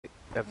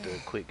After a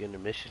quick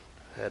intermission,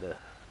 had to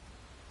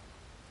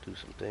do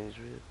some things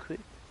real quick.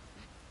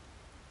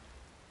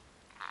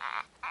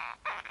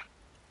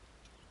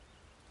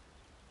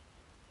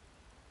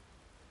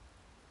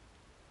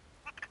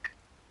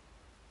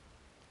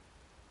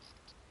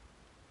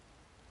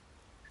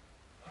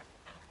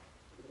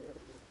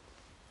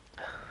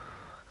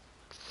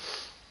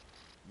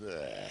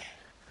 There.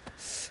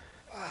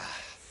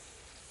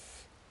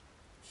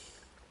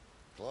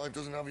 Clive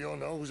doesn't have your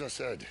nose, I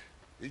said.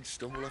 He'd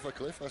stumble off a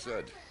cliff, I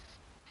said.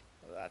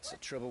 Well, that's the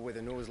trouble with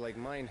a nose like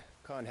mine.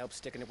 Can't help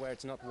sticking it where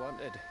it's not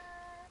wanted.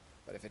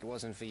 But if it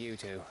wasn't for you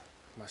two,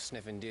 my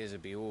sniffing days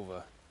would be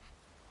over.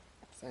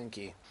 Thank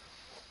you.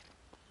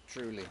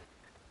 Truly.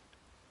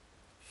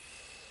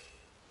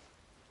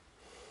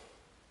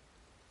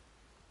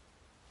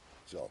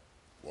 So,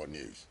 what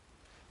news?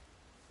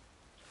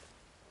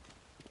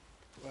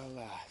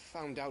 Well,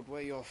 found out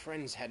where your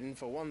friend's heading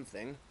for one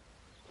thing.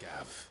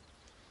 Gav,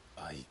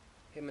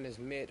 Him and his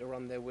mate are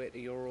on their way to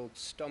your old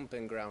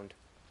stomping ground,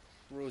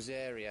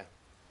 Rosaria.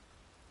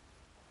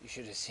 You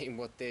should have seen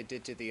what they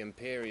did to the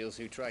Imperials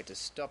who tried to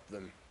stop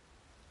them.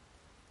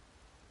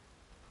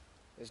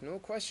 There's no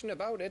question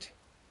about it.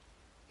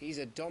 He's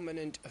a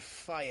dominant of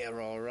fire,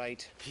 all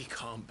right. He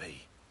can't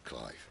be.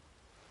 Clive,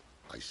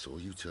 I saw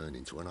you turn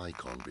into an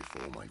icon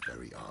before my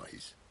very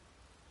eyes.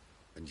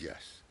 And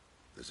yes,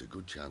 there's a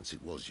good chance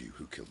it was you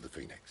who killed the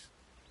Phoenix.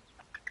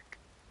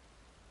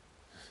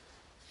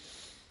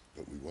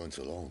 But we weren't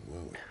alone,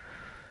 were we?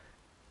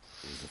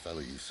 It was the fellow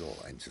you saw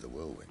enter the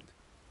whirlwind.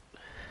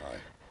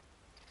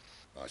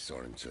 I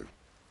saw him too.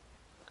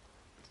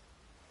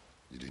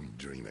 You didn't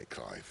dream it,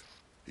 Clive.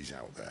 He's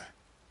out there.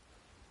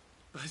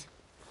 But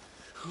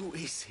who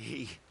is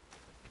he?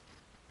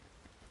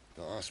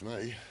 Don't ask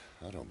me.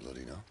 I don't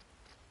bloody know.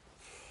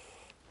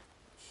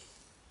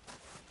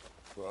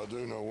 But I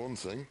do know one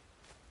thing.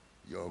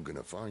 You're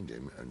gonna find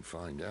him and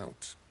find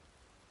out.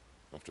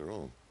 After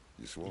all,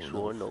 you swore You an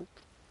swore oath. an oath.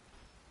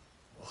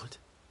 What?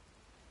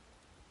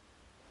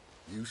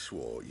 You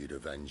swore you'd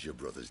avenge your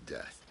brother's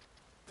death.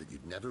 That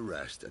you'd never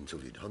rest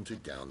until you'd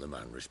hunted down the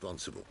man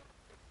responsible.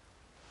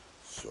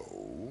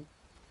 So,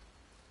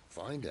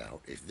 find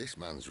out if this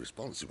man's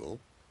responsible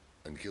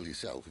and kill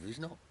yourself if he's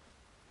not.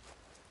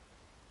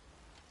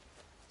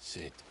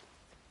 Sid,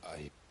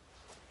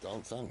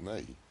 Don't thank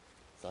me.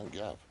 Thank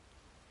Gav.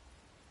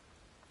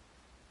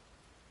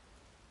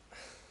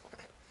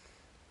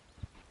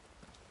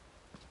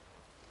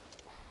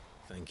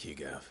 Thank you,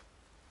 Gav.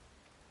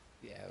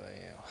 Yeah, well,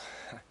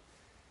 yeah.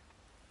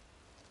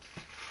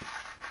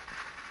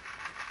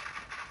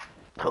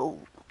 Oh.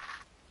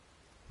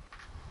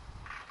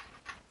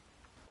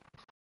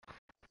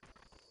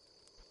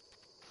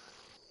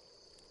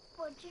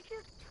 Would you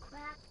just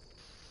crack?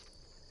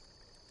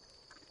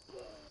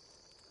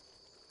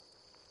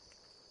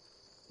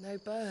 No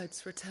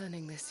birds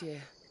returning this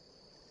year.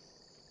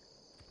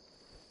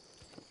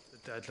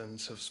 The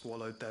Deadlands have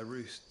swallowed their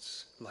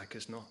roosts, like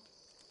as not.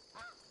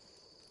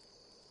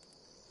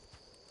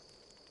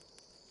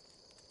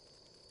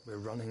 We're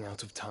running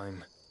out of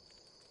time.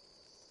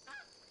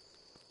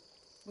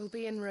 We'll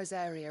be in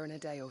Rosaria in a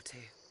day or two.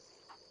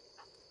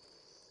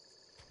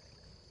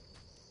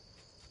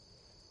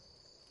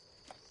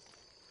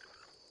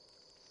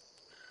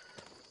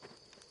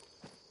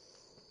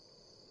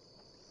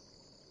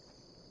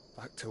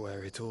 Back to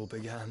where it all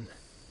began.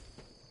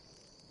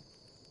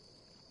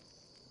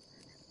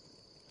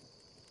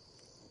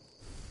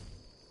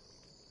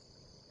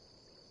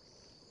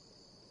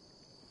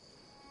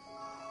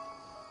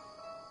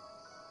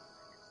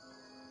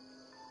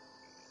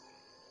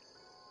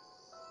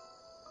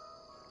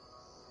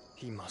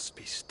 He must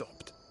be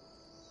stopped.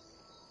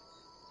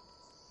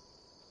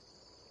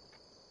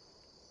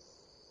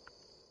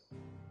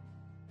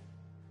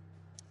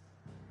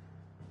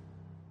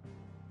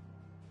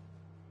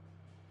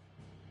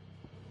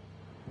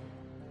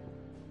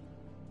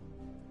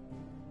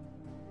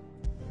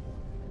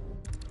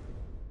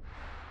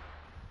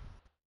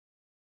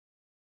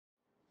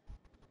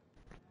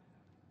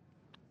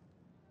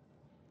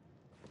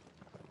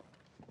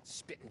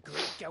 Spitting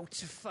great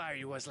gouts of fire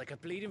he was like a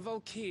bleeding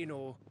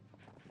volcano.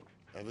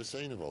 Ever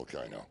seen a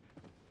volcano?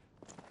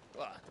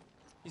 What?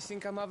 You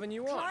think I'm having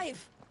you on?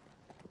 Clive!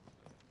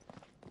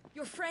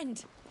 Your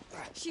friend!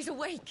 She's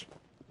awake!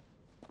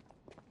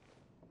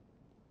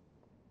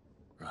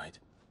 Right.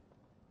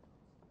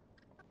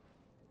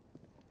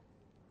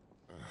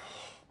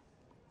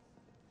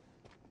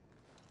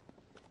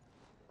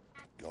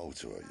 Go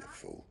to her, you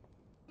fool.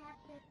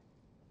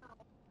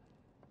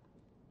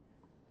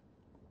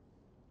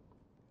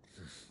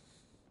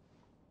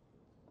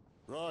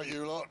 Right,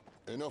 you lot.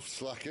 Enough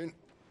slacking.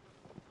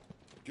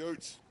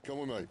 Goots, come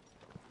with me.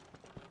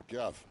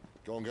 Gav,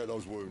 go and get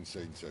those wounds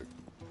seen to.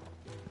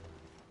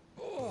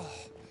 Oh,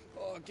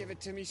 give it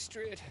to me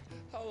straight.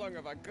 How long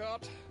have I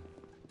got?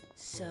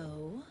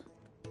 So?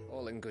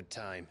 All in good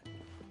time.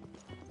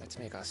 Let's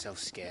make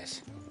ourselves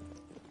scarce.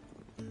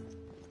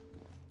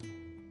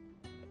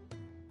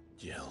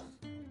 Jill.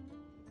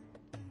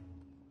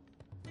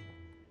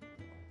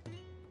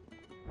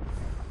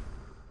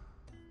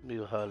 me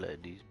go holler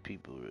at these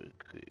people real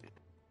quick.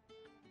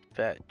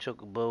 Fat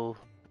Chocobo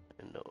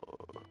and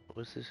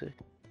what's this say?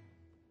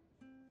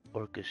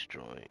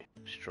 Orchestraing.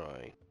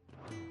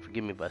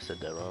 Forgive me if I said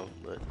that wrong,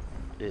 but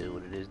it is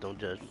what it is. Don't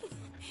judge me.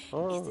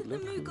 Oh, Isn't the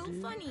look who Moogle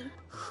did. funny?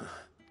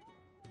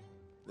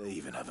 They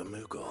even have a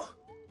Moogle.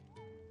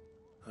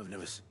 I've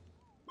never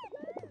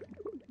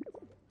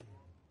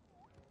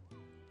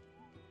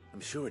I'm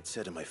sure it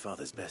said in my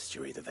father's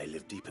bestiary that they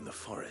live deep in the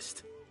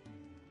forest,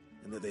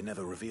 and that they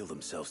never reveal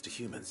themselves to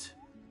humans.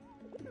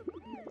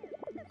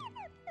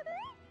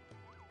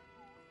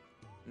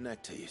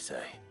 Nectar, you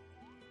say?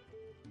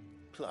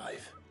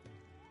 Clive.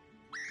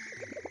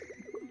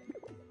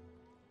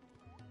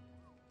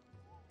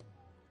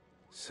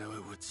 So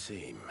it would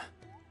seem.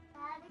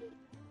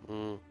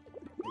 No.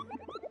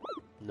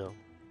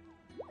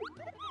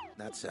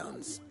 That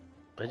sounds...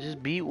 I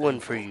just beat one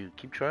for you.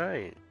 Keep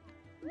trying.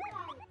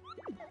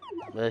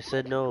 But I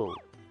said no.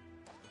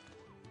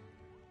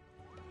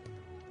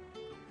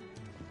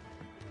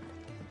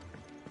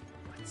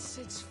 It's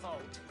Sid's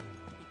fault.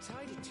 He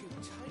tied it too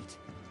tight.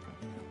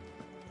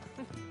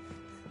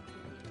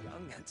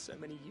 Young had so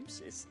many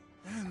uses.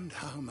 And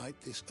how might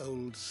this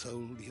old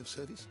soul be of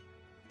service?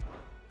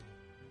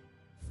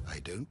 I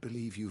don't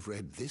believe you've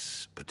read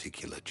this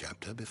particular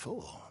chapter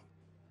before.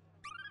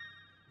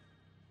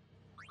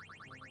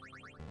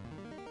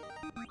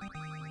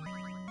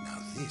 Now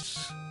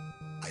this,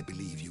 I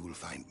believe you will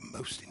find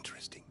most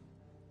interesting.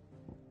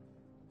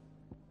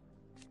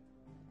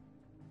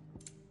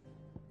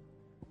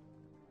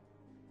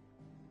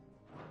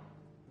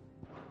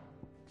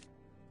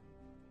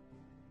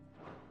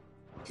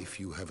 If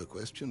you have a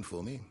question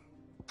for me,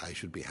 I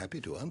should be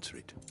happy to answer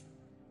it.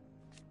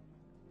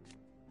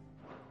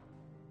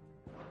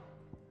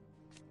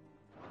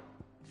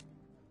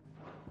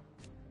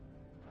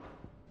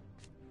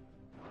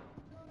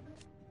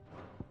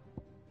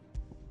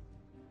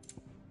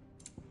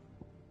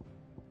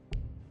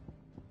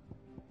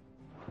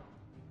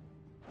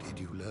 Did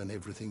you learn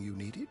everything you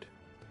needed?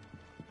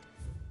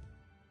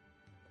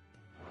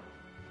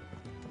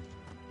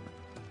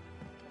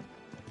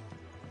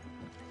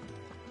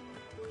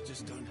 We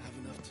just don't have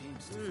enough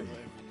teams to fill every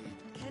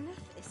need.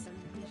 Kenneth is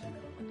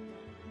unbeatable.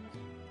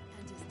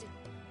 And his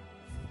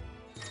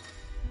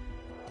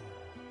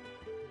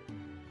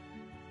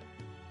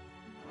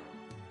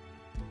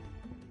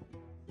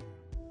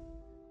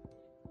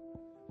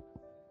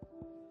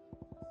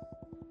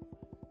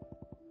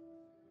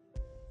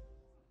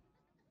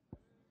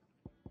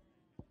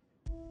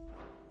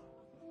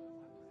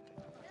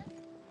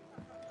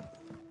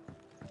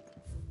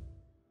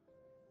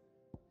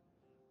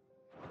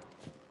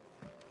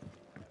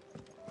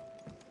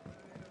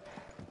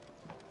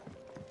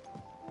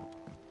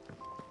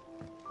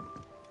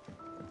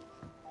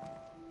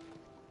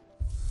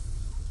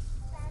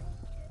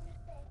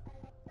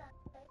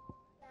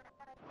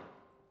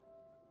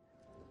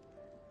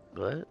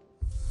What?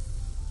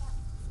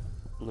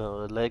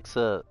 No,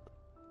 Alexa.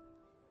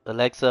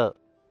 Alexa.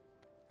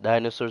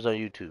 Dinosaurs on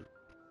YouTube.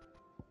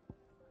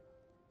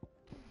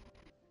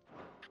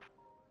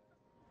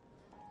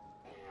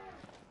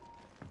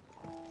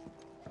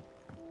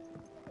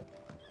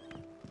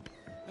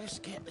 Let's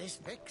get this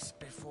fixed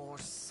before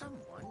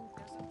someone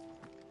doesn't.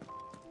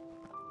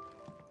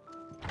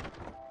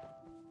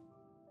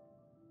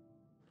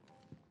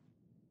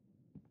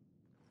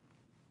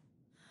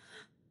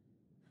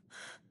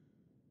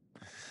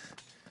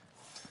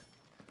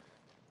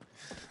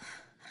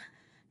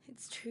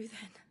 It's true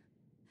then.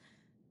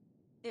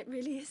 It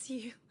really is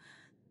you.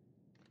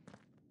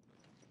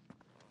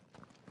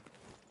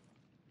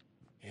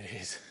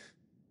 It is.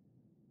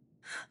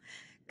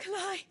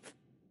 Clive!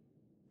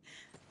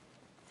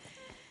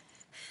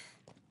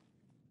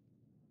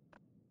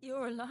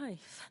 You're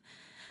alive.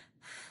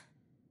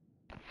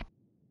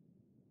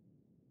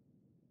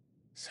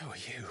 So are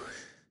you.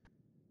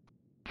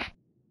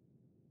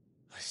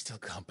 I still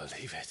can't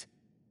believe it.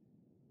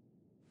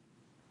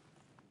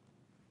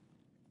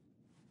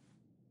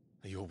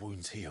 Are your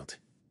wounds healed?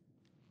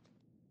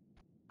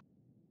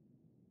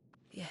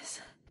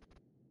 Yes.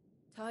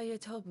 Talia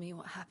told me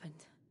what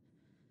happened.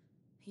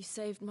 You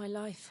saved my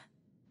life.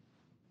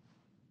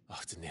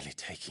 After nearly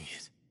taking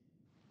it,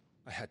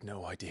 I had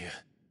no idea.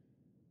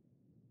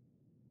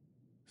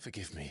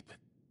 Forgive me, but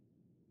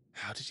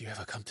how did you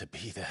ever come to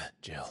be there,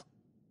 Jill?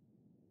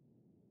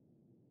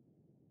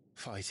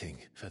 Fighting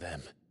for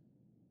them.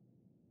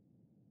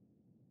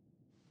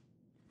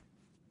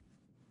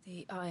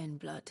 The Iron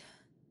Blood.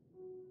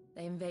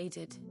 They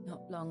invaded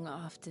not long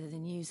after the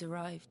news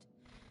arrived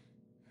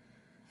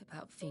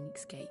about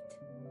Phoenix Gate.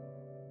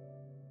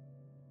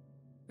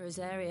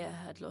 Rosaria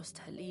had lost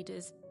her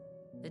leaders.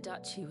 The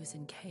Duchy was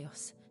in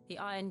chaos. The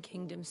Iron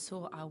Kingdom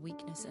saw our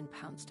weakness and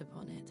pounced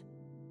upon it.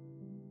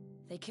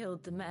 They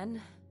killed the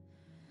men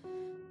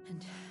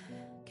and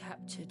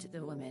captured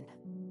the women.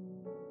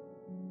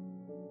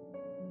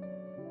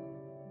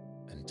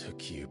 And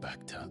took you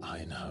back to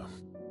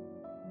Ironhome.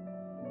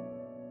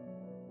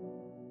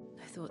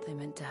 I thought they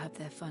meant to have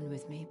their fun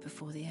with me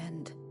before the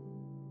end.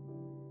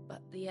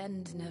 But the The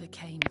end never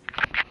came.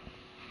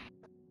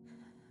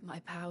 My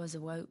powers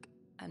awoke,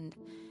 and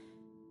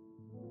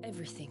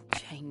everything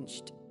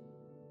changed.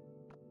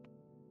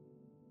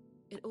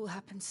 It all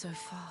happened so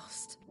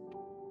fast.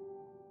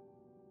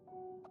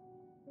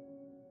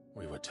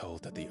 We were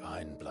told that the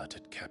Ironblood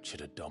had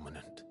captured a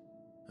dominant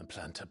and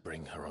planned to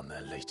bring her on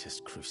their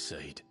latest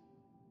crusade.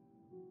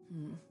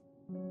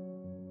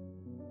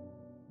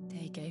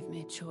 They gave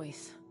me a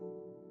choice.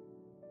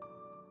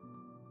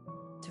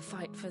 To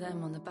fight for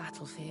them on the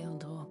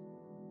battlefield, or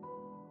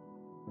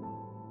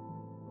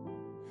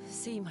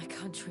see my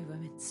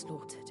countrywomen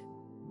slaughtered.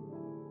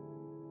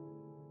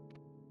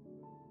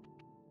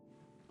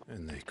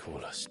 And they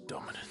call us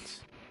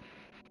dominants.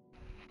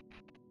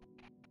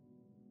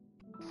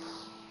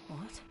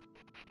 What?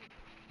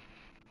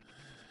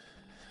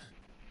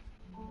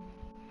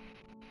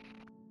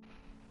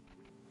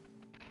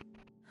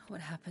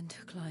 What happened,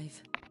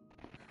 Clive?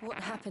 What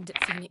happened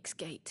at Phoenix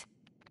Gate?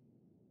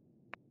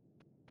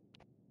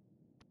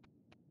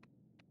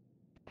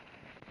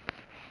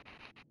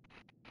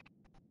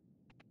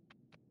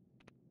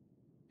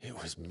 It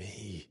was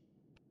me.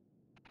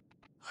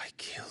 I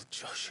killed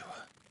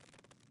Joshua.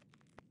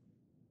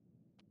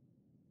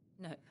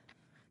 No,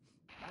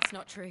 that's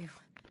not true.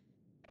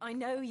 I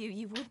know you.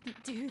 You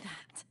wouldn't do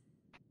that.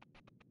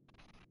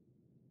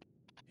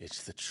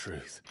 It's the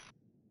truth.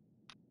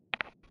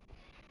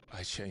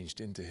 I changed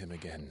into him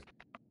again,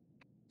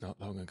 not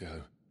long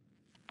ago.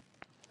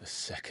 The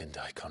second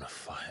icon of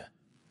fire.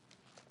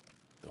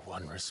 The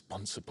one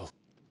responsible.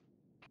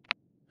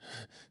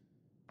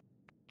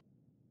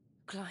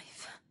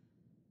 Clive.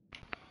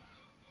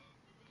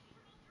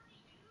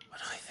 When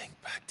I think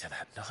back to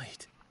that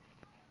night...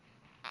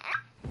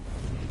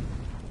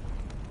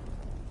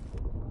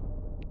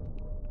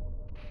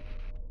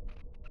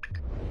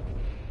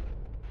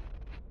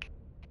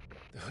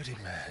 The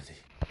hooded man,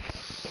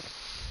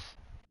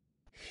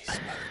 he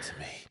spoke to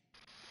me.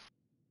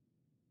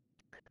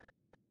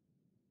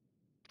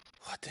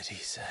 What did he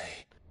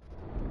say?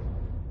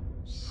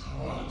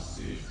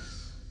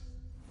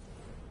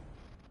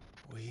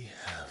 We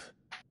have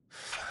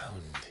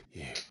found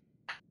you.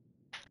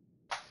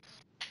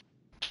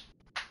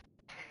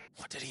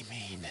 What did he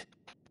mean?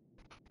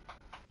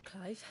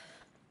 Clive,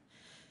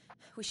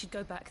 we should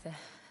go back there,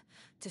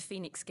 to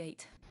Phoenix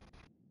Gate.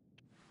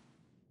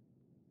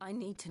 I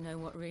need to know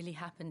what really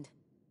happened,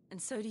 and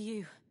so do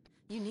you.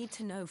 You need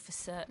to know for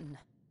certain.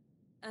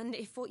 And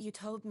if what you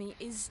told me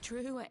is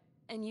true,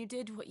 and you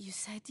did what you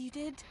said you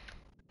did,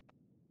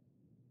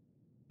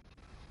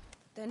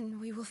 then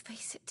we will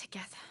face it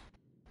together.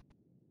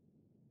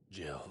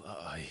 Jill,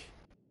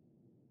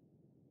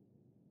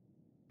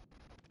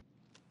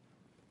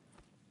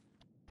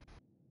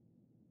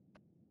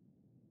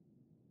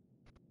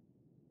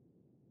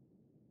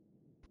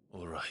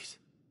 All right.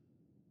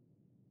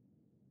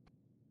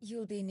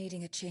 You'll be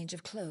needing a change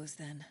of clothes,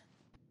 then.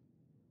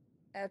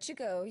 Out you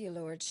go, your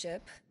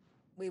lordship.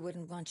 We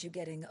wouldn't want you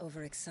getting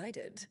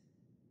overexcited.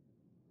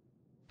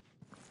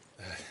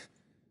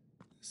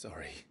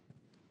 Sorry.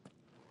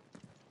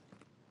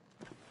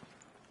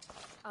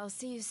 I'll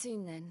see you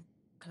soon then,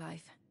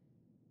 Clive.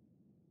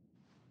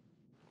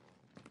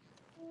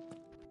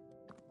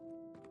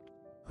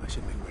 I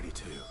should make ready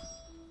too.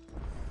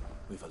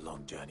 We've a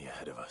long journey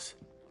ahead of us.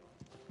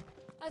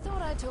 I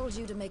thought I told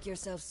you to make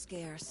yourself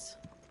scarce.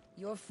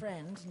 Your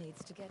friend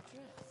needs to get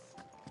dressed.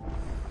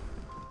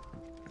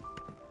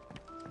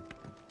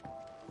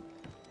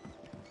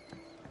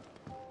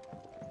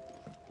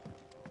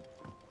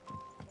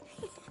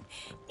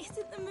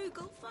 Isn't the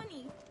Moogle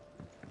funny?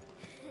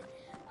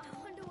 I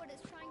wonder what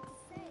it's trying to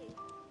say.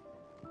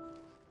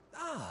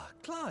 Ah,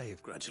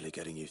 Clive. Gradually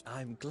getting used...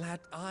 I'm glad.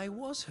 I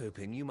was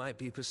hoping you might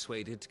be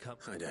persuaded to come.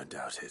 I don't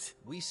doubt it.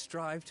 We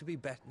strive to be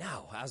better.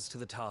 Now, as to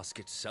the task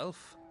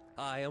itself,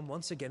 I am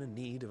once again in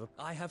need of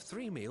I have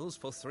 3 meals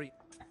for 3...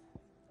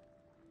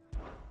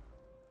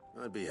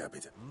 I'd be happy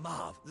to...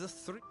 Marv, the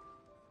 3...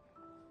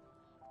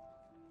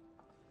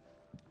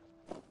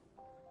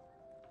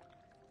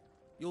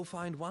 You'll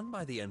find one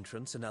by the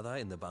entrance, another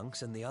in the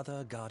bunks, and the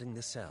other guarding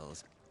the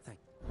cells. Thank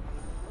you.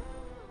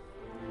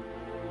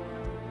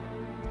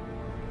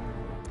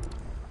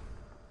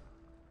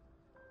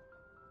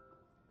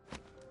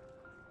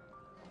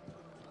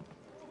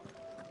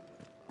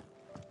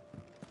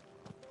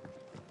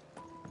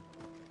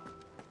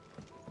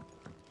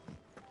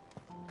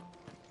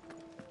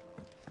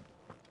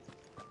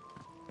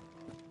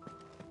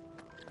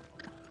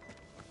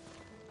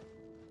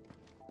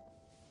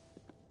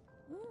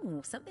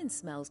 Something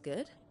smells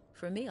good.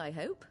 For me, I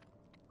hope.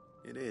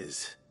 It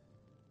is.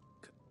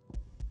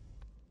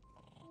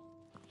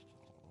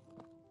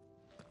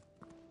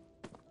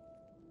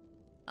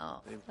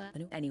 Oh,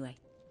 anyway.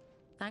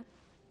 Thanks.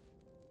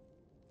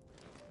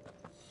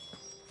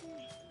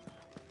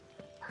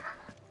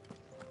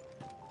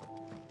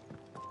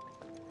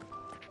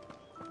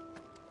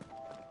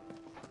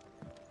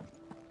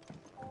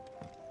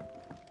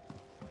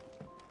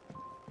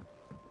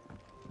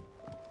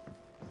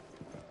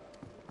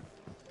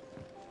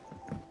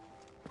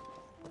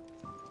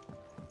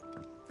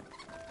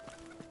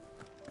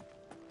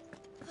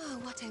 Oh,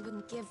 what I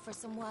wouldn't give for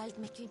some wild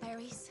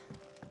mickleberries.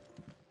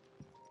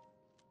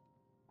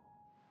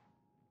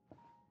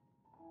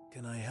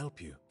 Can I help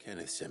you?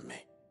 Kenneth sent me.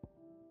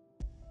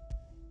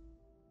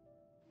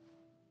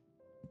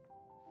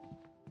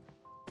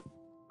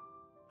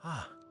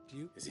 Ah,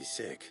 Is he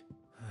sick?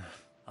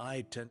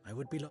 I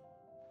would be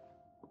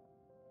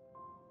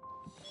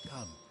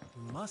Come,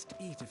 you must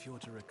eat if you're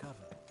to recover.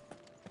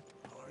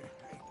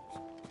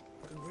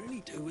 I could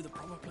really do with a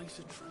proper place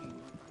to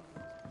train.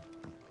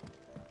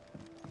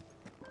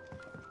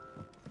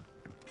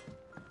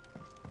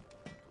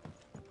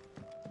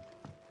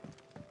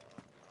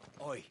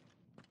 Oi,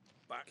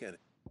 back at it.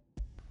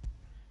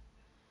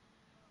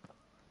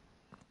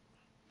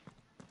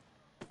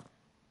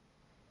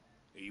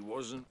 He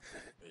wasn't.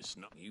 It's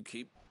not. You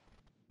keep.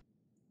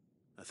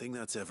 I think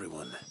that's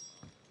everyone.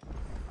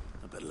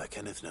 I better let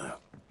Kenneth know.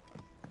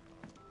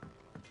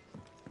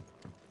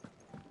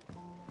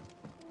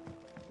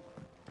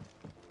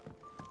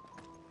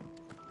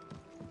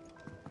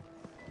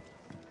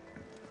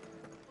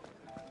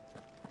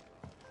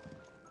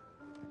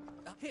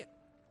 Here.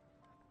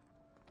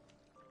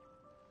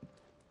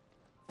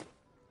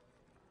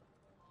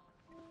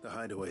 The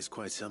hideaway's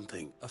quite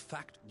something. A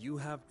fact you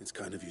have. It's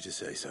kind of you to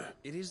say so.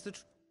 It is the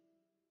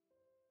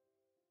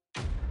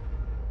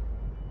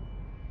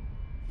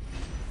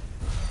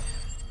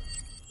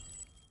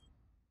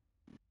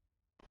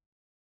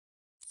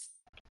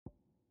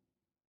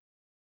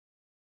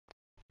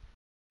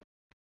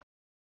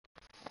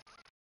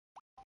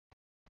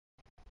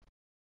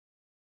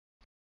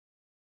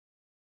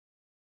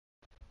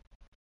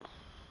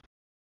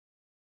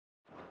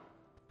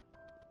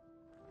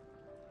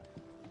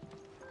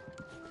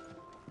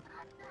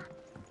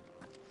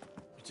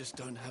We just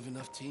don't have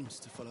enough teams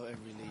to follow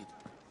every lead.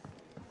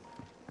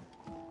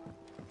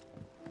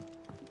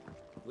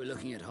 We're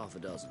looking at half a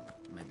dozen,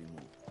 maybe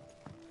more.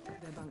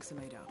 Their bunks are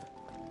made up.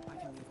 I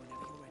can leave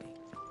whenever you're ready.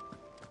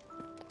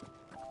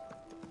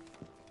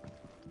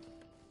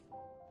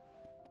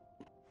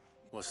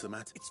 What's the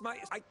matter? It's my...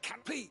 I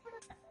can't be...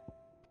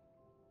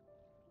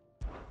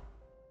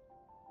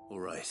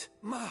 All right.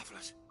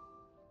 Marvelous.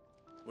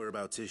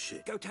 Whereabouts is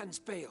she? Gotan's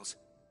Bales.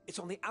 It's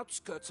on the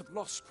outskirts of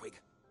Lostwig.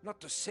 Not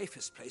the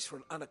safest place for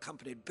an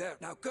unaccompanied bear.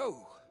 Now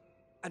go,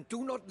 and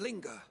do not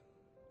linger.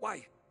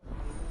 Why?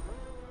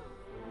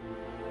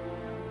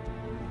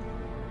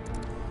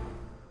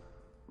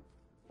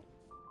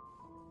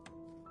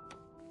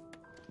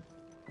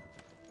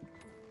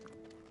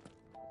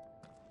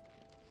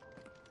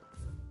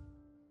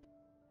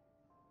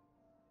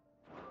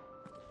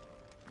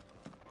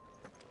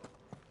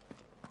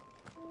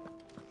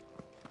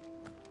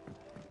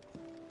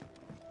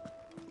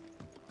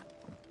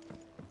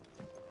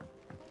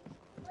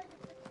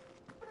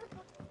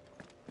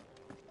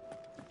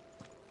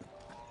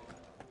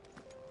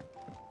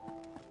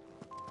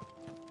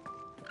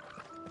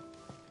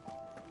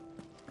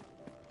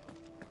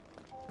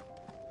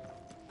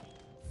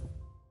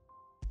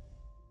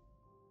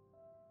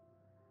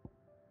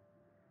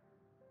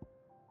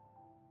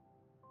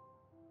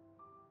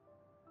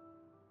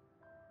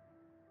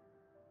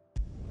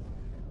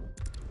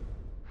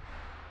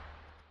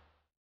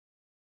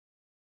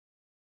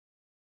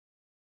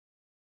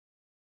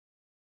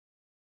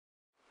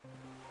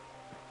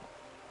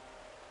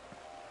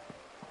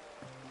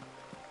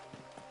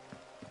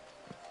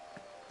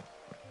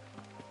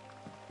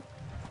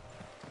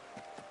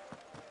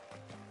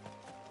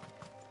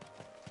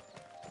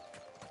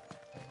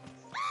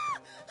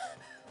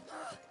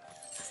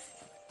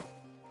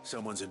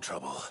 Someone's in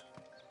trouble.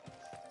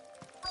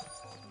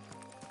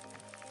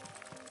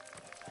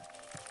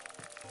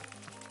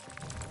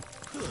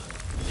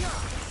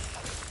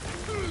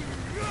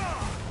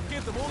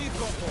 Give them all you've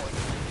got, boy.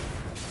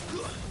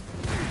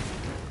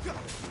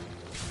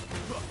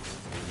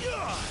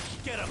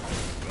 Get him!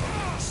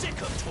 Sick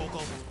him,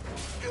 Torgal!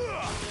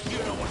 You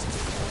know what to do.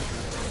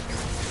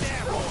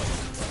 There, boy!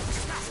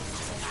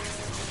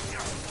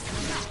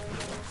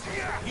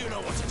 You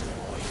know what to do,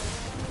 boy.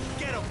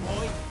 Get him,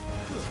 boy!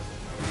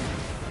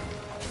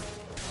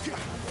 Get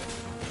him!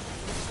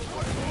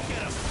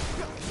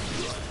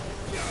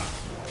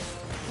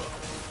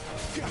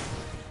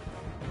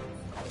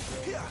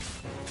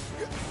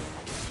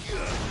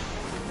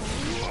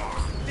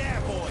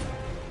 There, boy!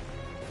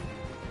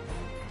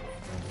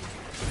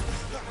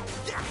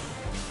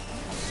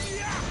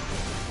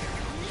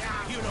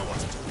 You know what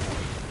to do.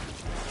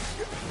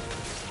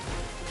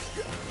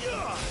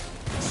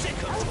 Sick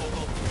of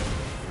Torgal.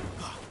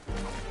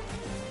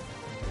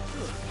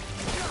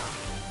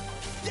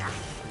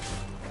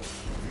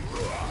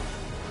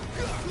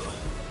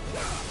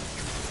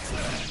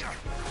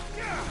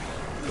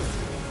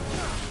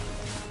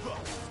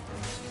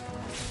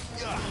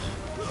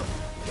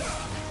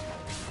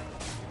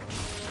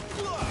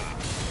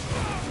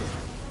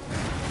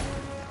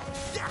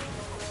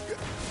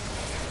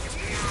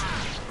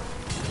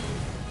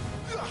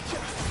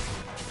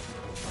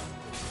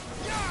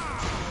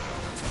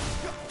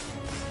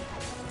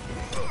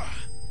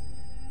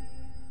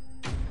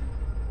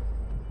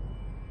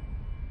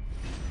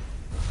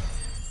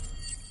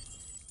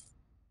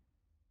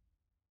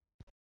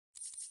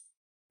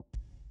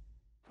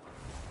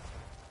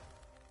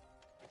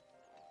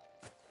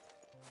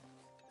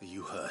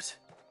 You hurt?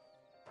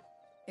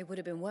 It would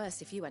have been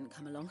worse if you hadn't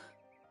come along.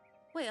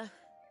 Wait,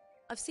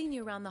 I've seen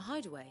you around the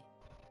hideaway.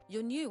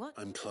 You're new, what?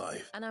 I'm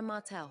Clive. And I'm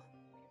Martel.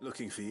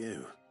 Looking for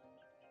you.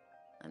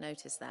 I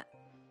noticed that.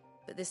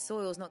 But this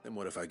soil's not... Then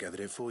what if I gathered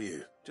it for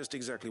you? Just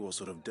exactly what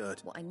sort of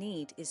dirt? What I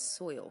need is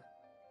soil.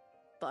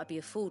 But I'd be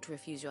a fool to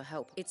refuse your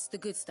help. It's the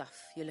good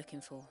stuff you're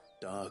looking for.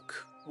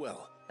 Dark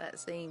well. That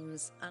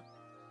seems...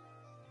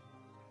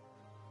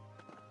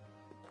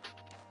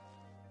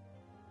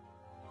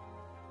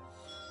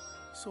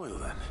 Soil,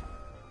 then.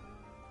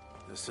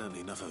 There's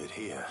certainly enough of it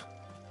here.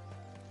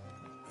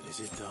 But is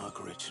it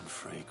dark, rich, and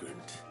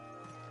fragrant?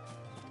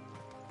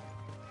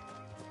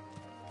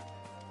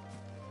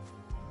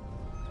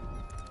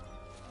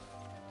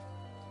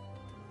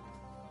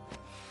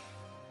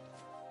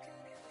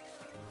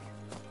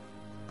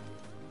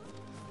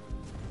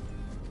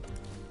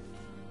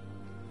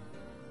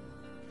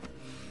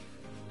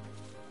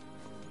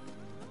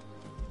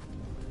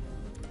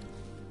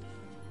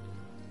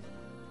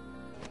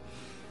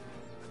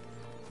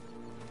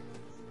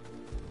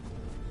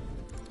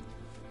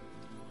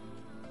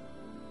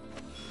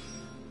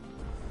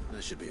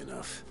 That should be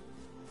enough.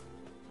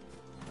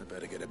 I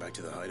better get it back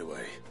to the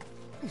hideaway.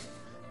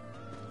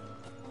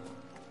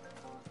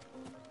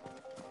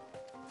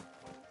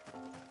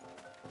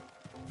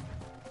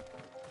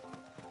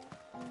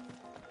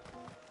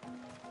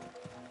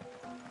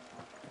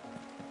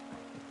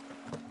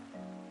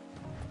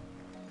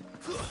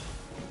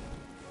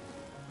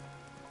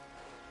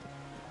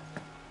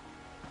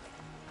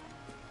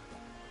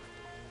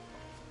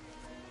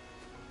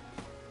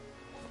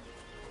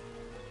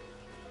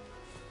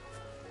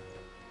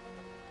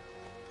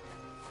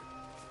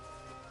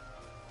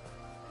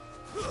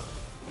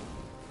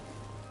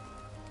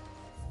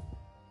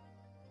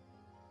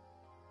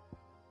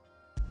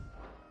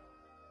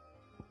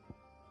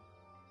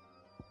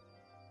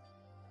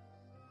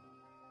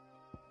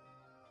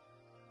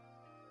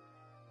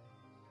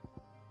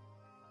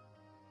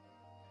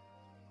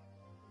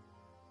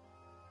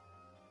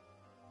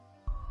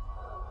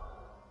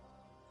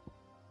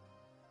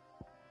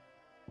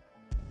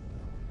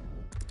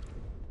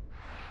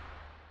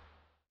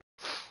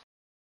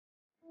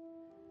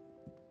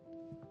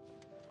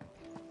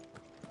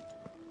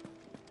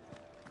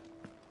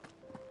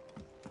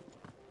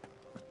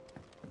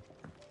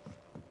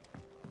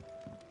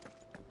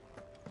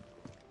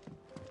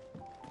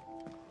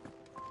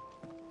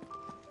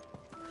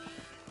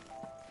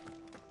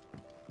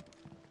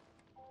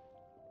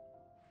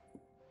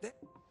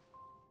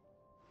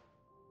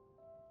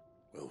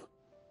 Well,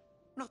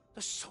 not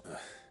the soul.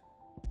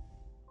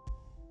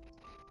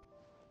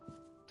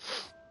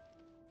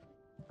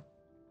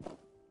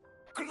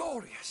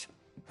 Glorious!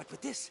 But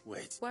with this...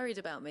 Wait. Worried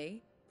about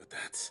me? But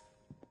that's...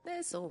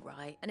 That's all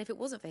right. And if it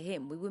wasn't for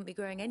him, we wouldn't be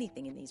growing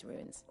anything in these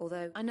ruins.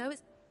 Although, I know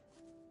it's...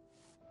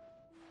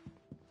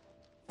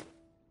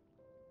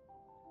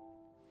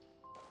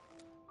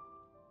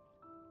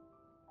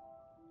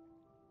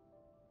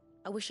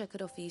 I wish I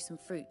could offer you some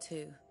fruit,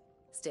 too.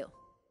 Still.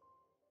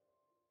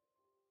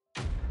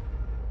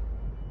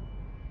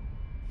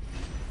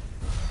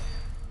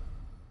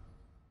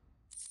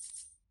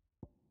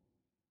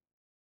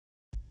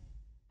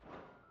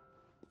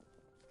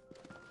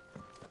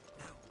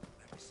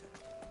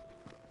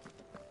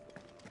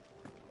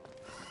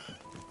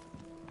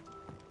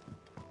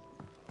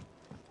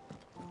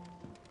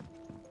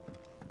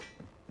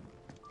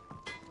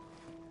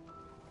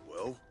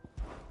 Well?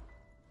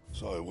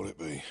 So, what'll it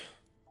be?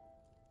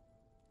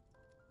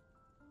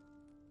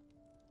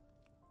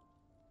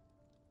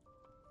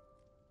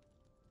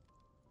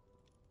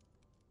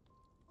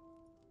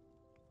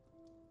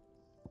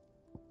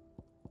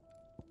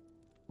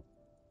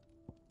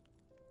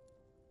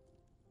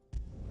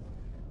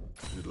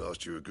 Should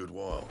last you a good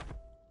while.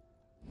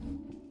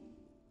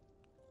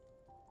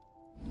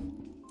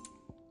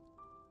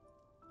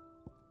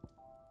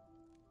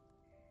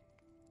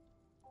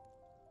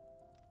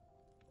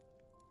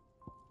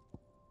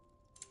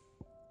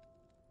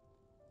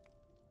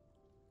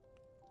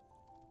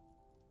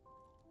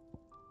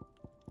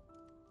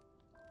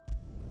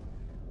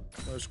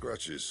 No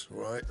scratches,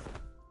 right?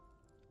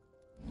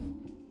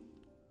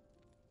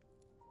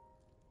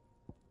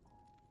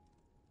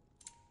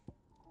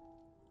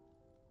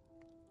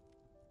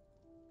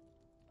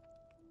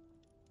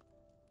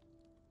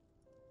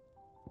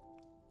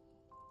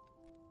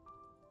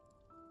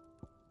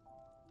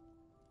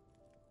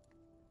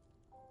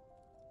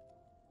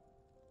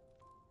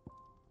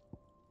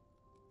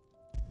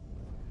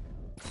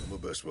 Not my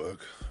best work,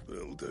 but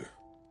it'll do.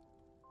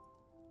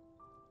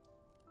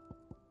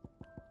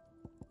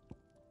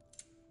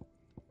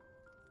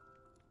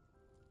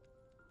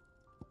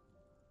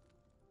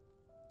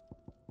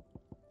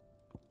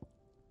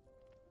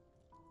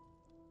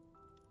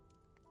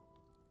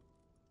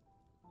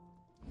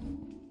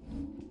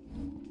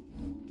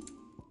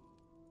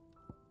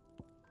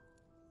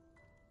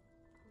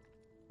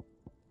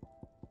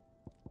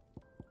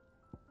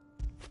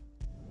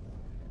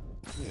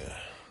 Yeah,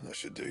 that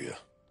should do you.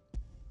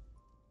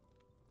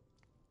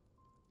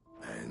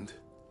 And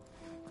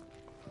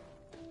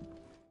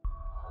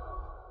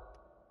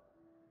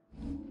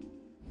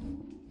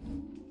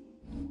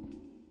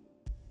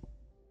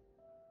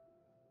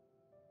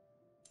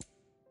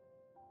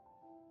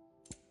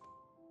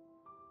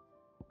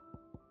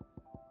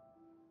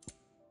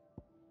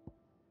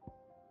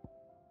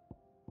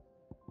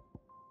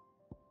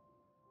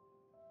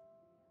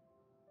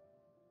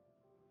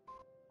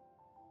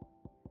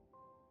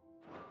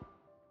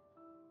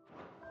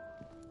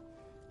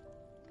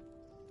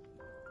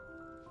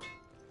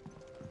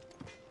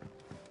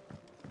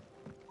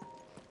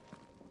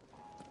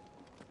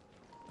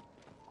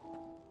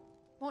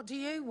What do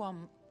you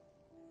want?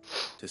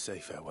 To say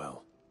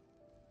farewell.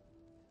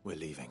 We're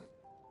leaving.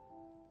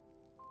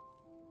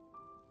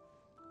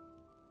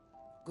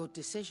 Good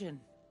decision.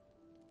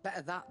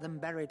 Better that than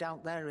buried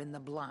out there in the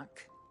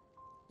black.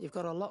 You've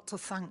got a lot to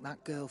thank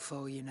that girl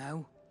for, you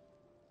know.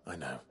 I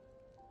know.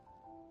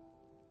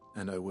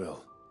 And I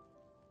will.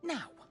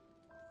 Now,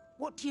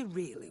 what do you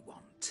really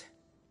want?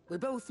 We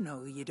both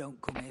know you don't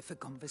come here for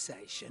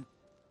conversation.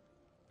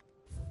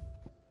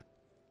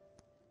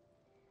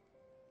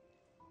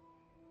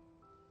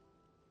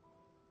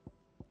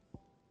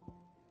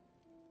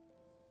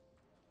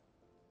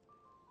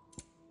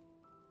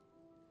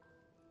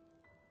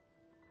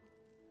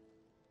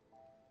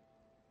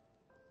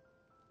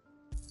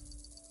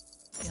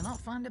 You'll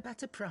not find a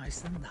better price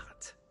than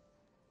that.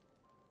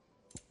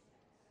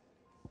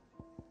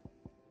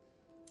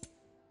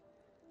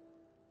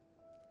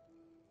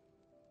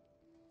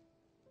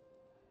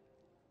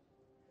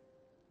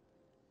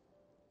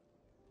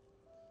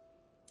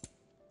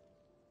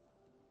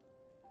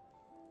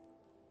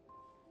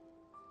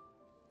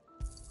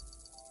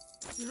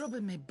 You're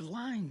rubbing me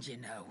blind, you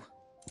know.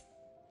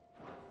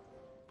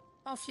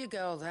 Off you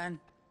go, then.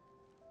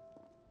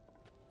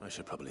 I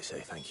should probably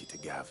say thank you to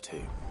Gav,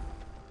 too.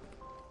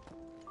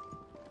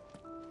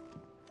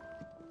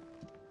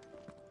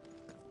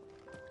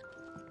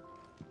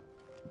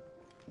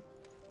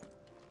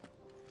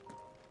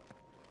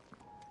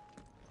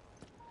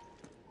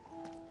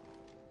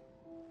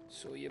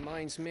 So your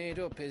mind's made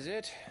up, is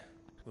it?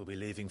 We'll be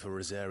leaving for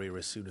Rosaria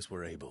as soon as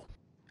we're able.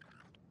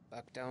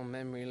 Back down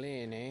memory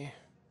lane, eh?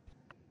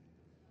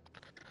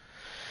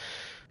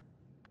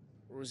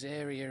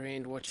 Rosaria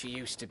ain't what she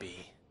used to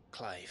be,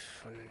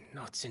 Clive.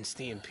 Not since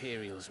the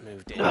Imperials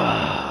moved in.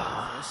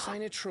 First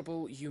sign of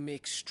trouble, you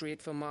make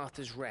straight for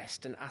Martha's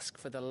Rest and ask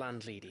for the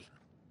landlady.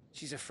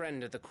 She's a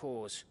friend of the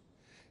cause.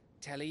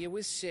 Tell her you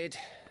was Sid,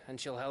 and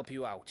she'll help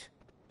you out.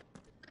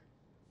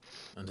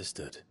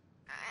 Understood.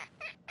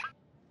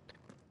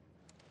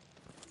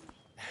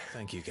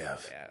 Thank you,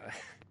 Gav. Yeah.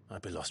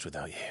 I'd be lost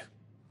without you.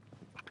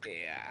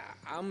 Yeah,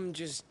 I'm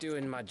just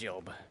doing my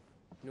job.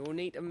 No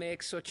need to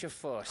make such a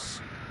fuss.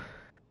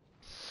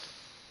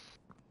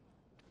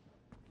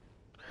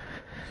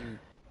 You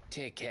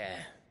take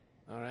care,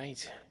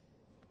 alright?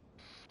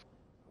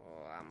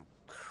 Oh, I'm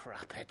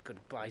crap at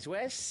goodbyes.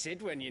 Where's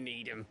Sid when you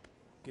need him?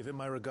 Give him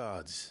my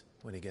regards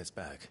when he gets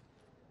back.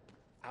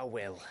 I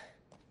will.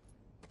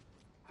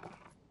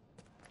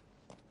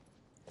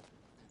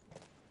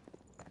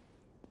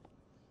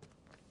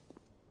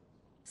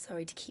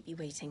 Sorry to keep you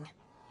waiting.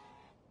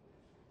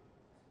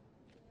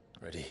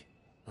 Ready,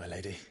 my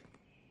lady?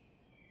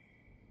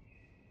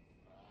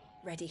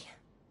 Ready.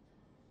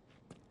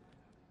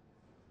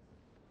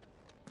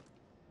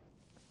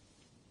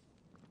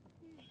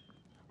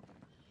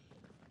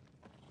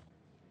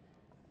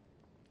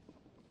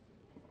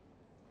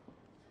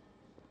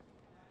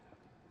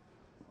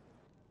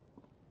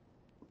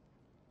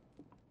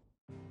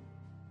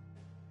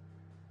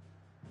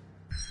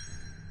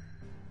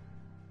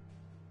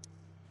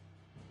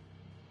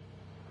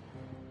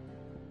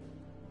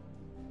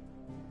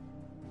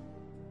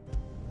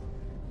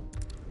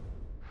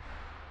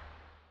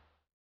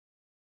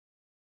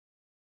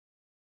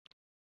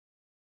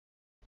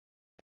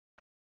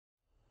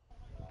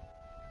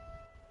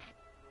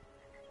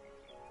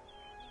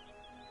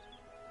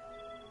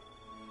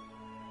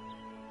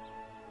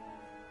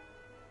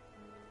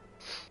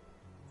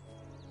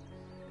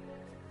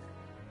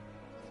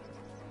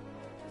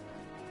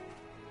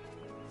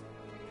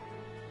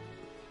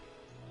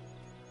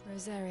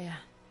 Rosaria.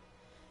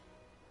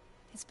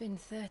 It's been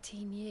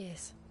 13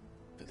 years.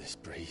 But this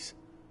breeze,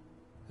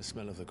 the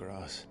smell of the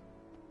grass,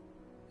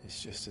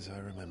 it's just as I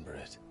remember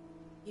it.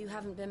 You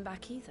haven't been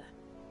back either.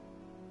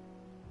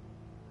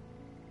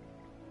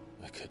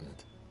 I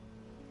couldn't.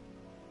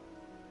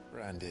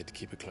 Rand did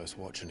keep a close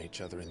watch on each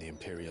other in the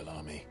Imperial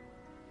Army.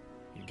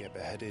 You'd get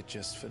beheaded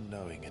just for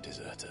knowing a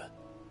deserter.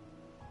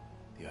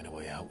 The only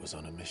way out was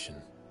on a mission.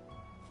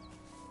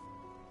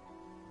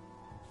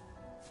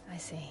 I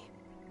see.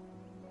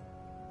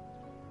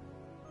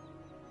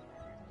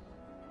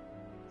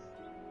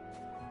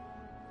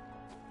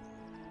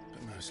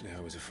 But mostly I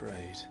was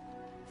afraid.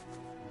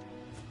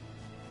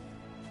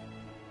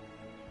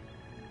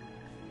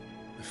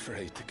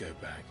 Afraid to go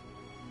back.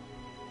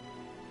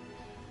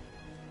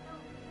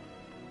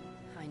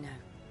 I know.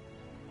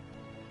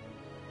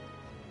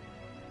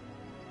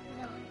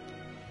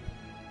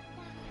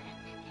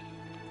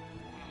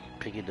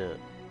 Pick it up.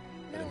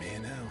 But I'm here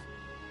now.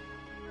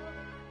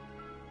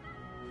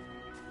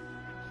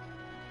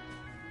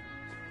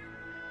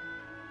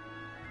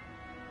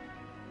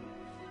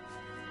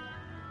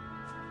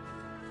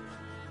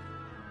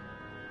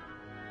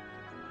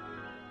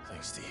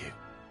 Thanks to you.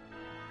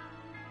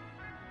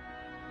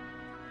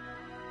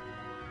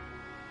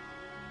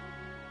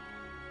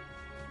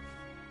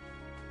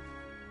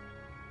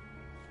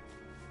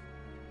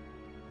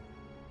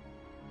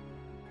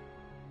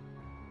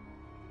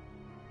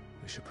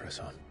 We should press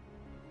on.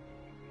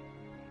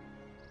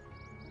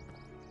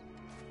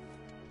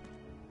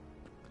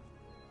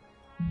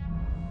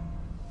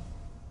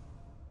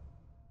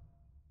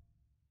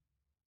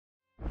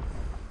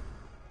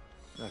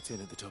 That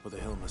inn at the top of the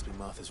hill must be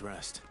Martha's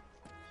Rest.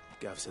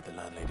 Gav said the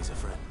landlady's a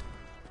friend.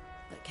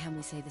 But can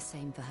we say the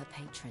same for her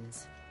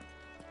patrons?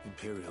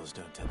 Imperials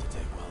don't tend to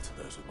take well to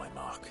those with my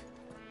mark.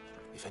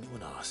 If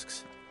anyone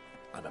asks,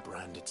 I'm a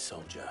branded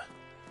soldier,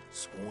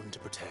 sworn to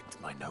protect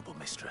my noble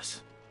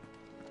mistress.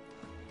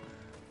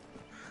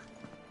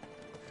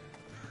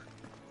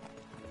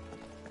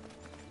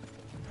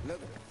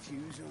 Look at the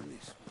fuse on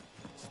this.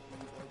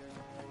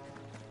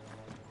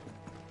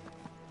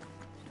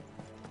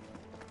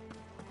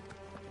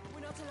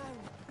 We're not alone.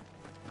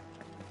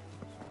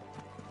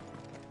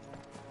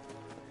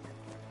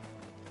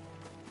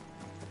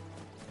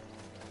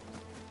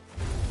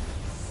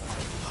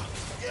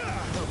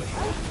 Over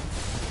here.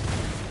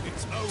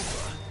 It's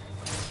over.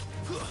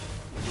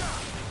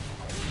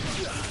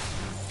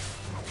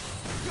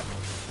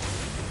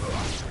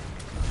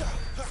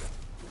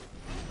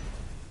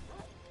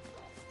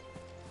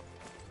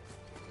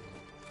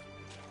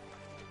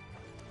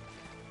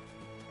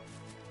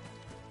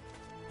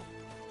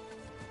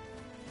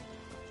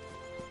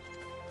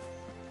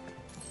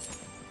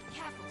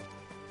 Careful.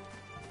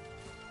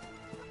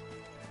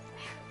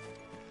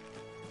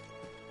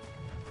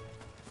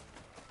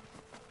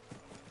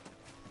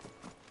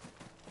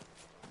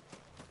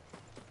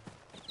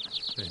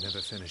 They never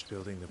finished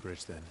building the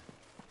bridge then.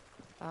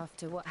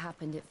 After what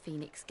happened at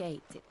Phoenix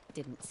Gate, it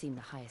didn't seem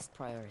the highest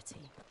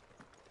priority.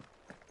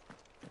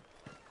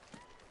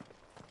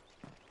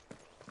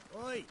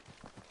 Oi!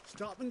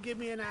 Stop and give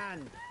me an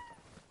hand.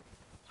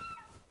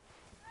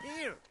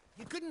 Here,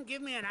 you couldn't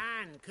give me an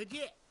hand, could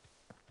you?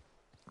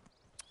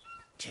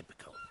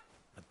 Typical.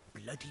 A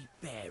bloody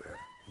bearer.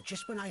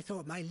 Just when I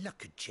thought my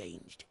luck had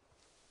changed.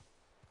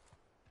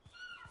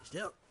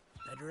 Still,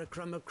 better a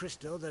crumb of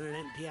crystal than an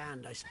empty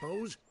hand, I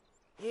suppose.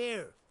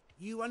 Here,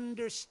 you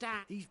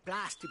understand. These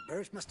blasted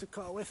birds must have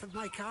caught a whiff of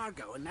my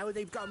cargo, and now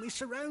they've got me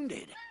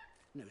surrounded.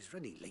 No, it's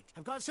running late.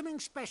 I've got something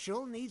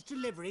special needs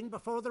delivering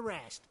before the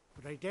rest,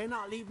 but I dare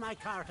not leave my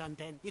cart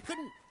untended. You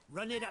couldn't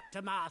run it up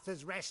to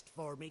Martha's Rest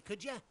for me,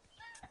 could you?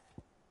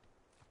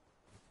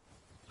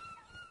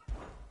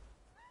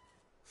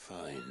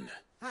 Fine.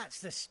 That's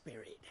the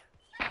spirit.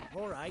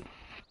 All right.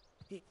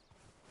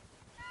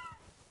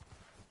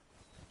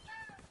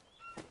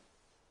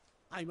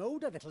 I'm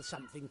owed a little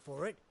something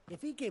for it.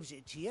 If he gives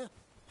it to you,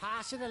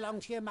 pass it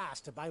along to your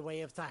master by way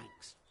of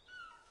thanks.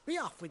 Be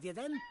off with you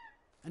then,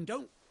 and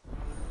don't...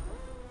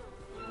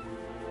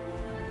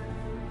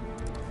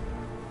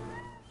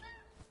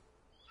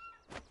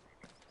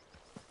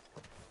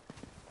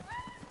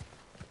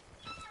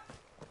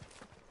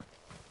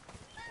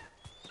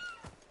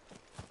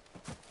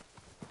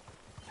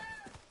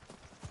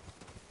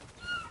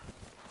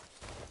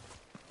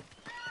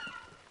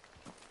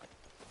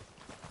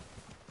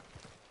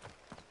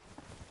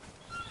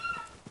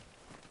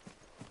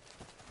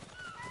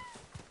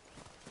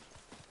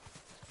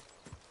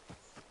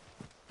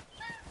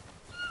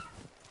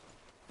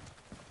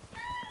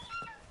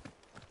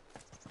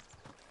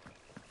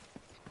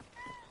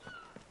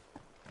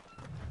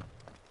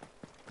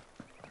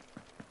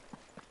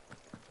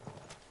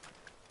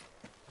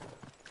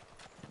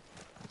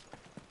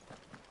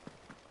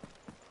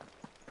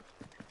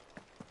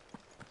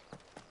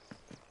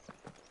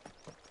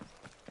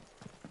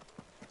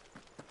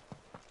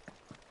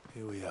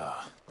 Here we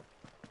are.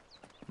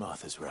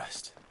 Martha's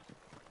Rest.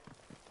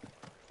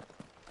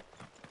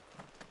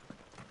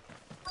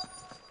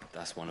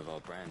 That's one of our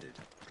branded.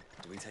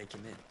 Do we take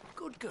him in?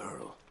 Good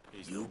girl.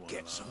 You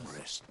get some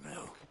rest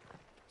now.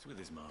 It's with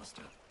his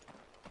master.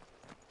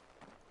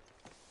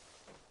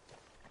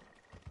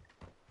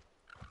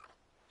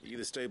 Are you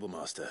the stable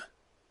master?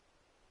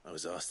 I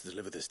was asked to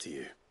deliver this to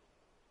you.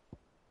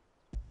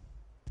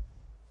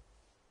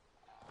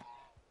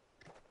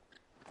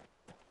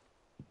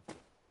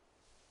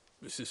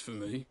 This is for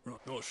me. Right,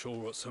 not sure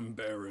what some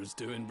bearer's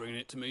doing bringing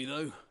it to me,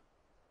 though.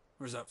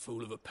 Where's that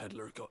fool of a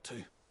peddler got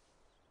to?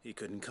 He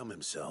couldn't come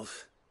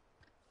himself.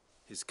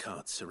 His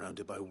cart's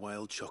surrounded by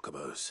wild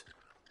chocobos.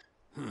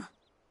 Huh.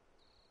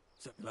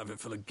 He'll have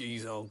it full of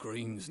Gizal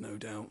greens, no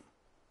doubt.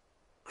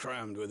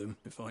 Crammed with them,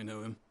 if I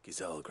know him.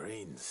 Gizal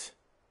greens?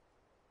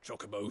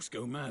 Chocobos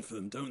go mad for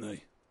them, don't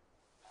they?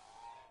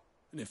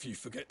 And if you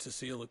forget to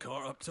seal the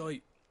cart up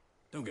tight,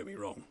 don't get me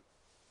wrong.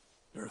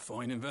 They're a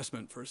fine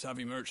investment for a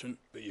savvy merchant,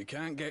 but you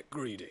can't get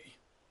greedy,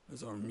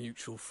 as our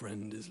mutual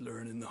friend is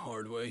learning the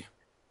hard way.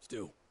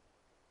 Still,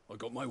 I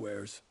got my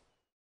wares.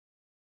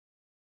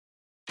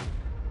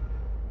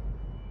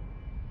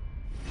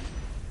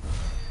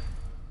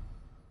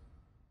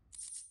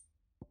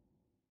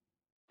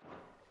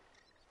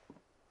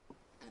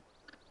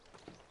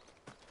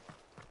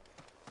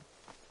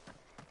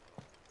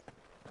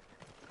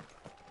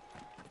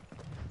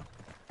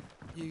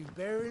 You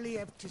barely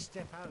have to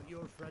step out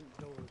your front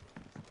door.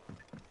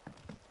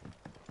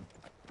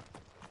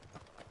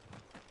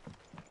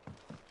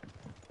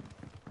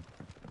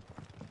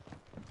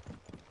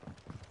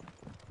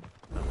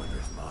 I wonder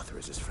if Martha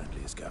is as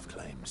friendly as Gav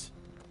claims.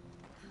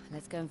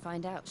 Let's go and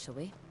find out, shall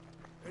we?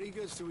 When he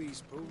goes to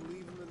Eastpool,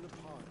 leave him in the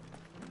pod.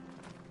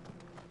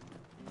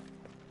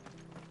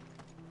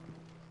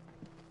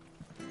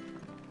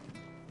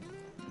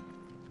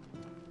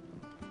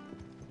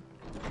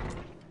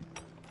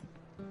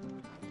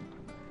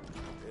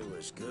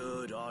 was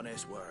good,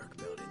 honest work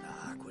building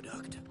the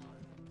aqueduct.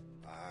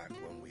 Back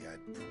when we had...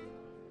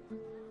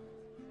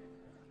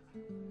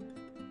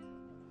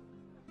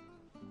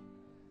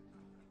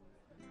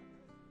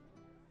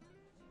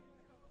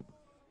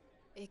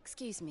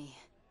 Excuse me.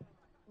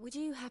 Would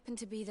you happen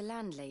to be the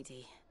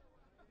landlady?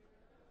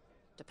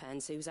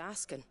 Depends who's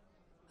asking,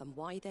 and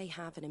why they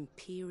have an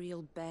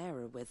Imperial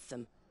bearer with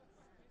them.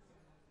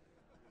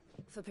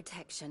 For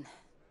protection,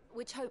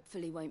 which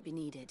hopefully won't be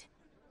needed.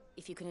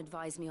 If you can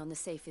advise me on the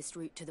safest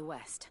route to the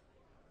west.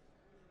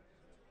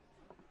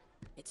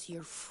 It's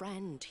your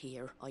friend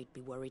here I'd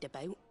be worried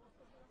about.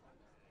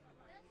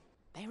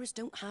 Bearers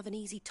don't have an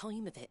easy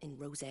time of it in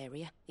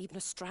Rosaria. Even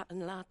a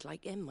Stratton lad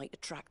like him might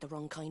attract the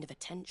wrong kind of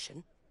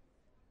attention.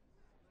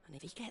 And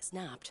if he gets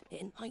nabbed,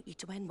 it ain't likely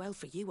to end well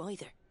for you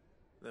either.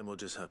 Then we'll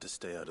just have to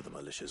stay out of the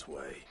malicious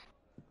way.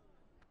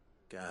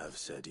 Gav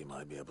said you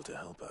might be able to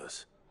help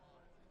us.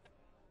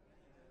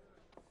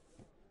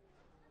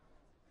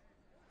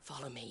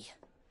 Follow me.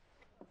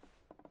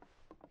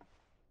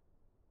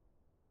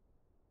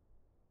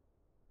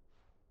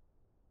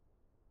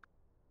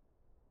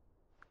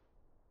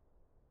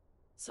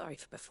 Sorry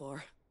for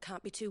before.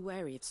 Can't be too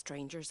wary of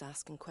strangers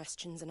asking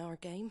questions in our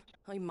game.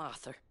 I'm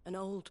Martha, an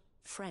old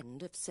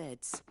friend of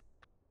Sid's.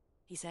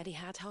 He said he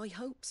had high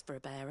hopes for a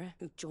bearer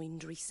who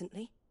joined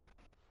recently.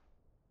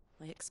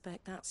 I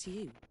expect that's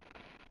you.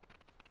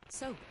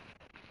 So,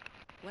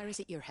 where is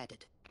it you're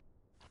headed?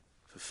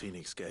 For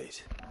Phoenix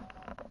Gate.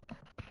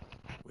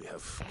 We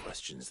have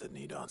questions that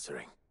need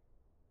answering.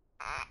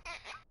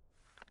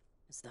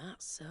 Is that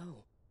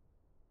so?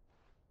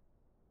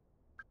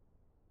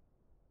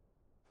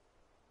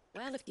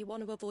 Well, if you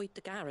want to avoid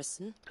the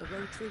garrison, the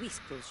road through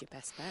Eastpool's your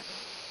best bet.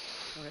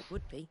 Or it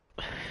would be,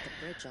 if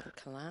the bridge hadn't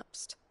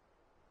collapsed.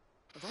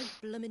 A right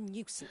bloomin'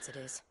 nuisance it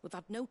is. We've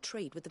had no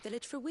trade with the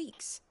village for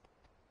weeks.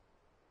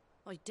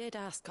 I did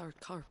ask our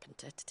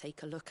carpenter to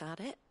take a look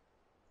at it.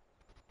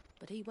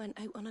 But he went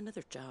out on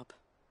another job,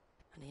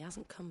 and he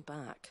hasn't come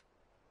back.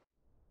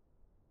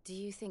 Do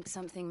you think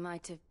something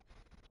might have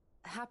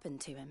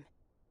happened to him?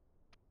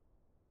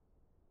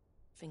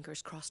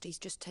 Fingers crossed he's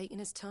just taking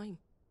his time.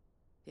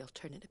 The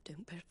alternative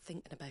don't bear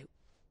thinking about.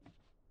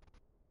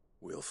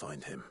 We'll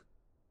find him.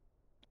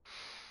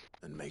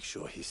 And make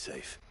sure he's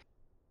safe.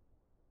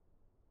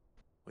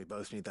 We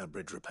both need that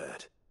bridge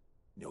repaired.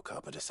 Your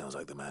carpenter sounds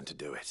like the man to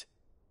do it.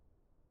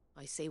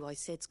 I see why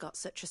Sid's got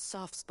such a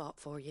soft spot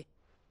for you.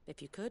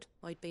 If you could,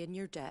 I'd be in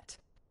your debt.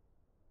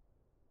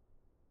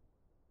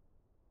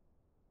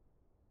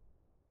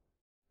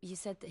 You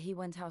said that he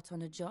went out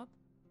on a job?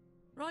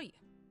 Right.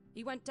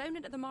 He went down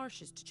into the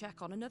marshes to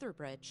check on another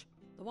bridge.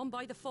 The one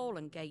by the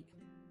Fallen Gate.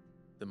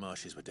 The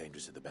marshes were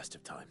dangerous at the best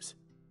of times.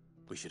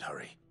 We should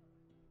hurry.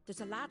 There's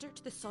a ladder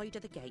to the side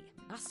of the gate.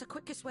 That's the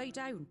quickest way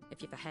down,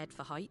 if you've a head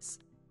for heights.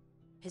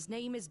 His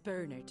name is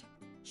Bernard.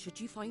 Should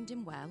you find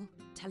him well,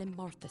 tell him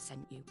Martha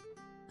sent you,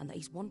 and that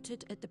he's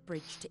wanted at the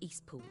bridge to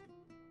Eastpool.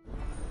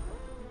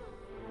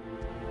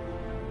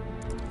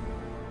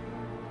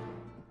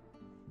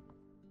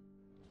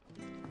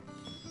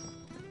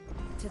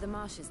 To the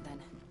marshes, then.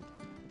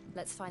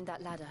 Let's find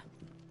that ladder.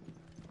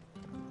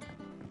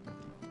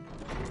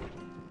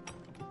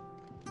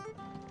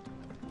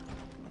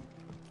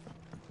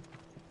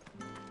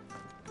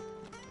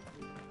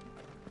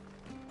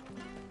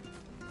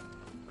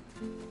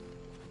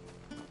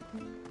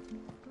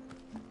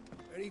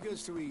 He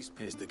goes to East.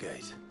 Here's the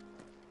gate.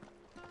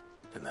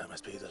 And that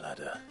must be the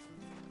ladder.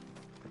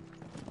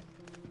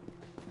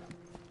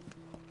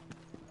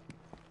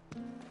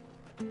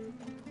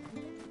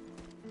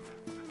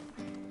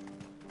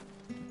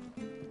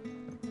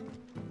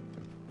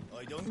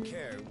 I don't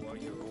care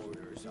what your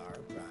orders are,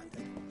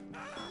 Brandon.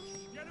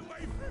 Get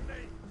away from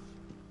me!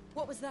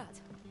 What was that?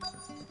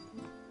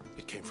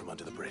 It came from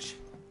under the bridge.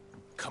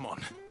 Come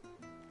on.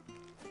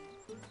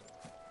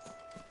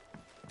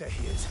 There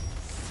he is.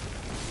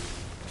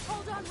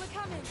 Hold on,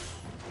 we're coming!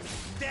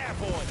 There,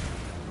 boy!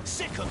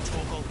 Sick him,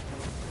 Torgal!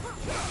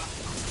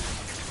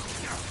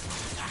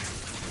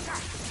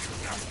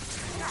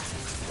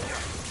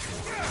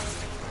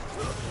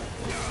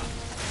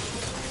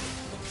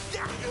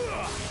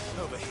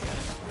 Over here.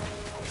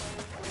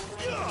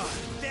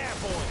 There,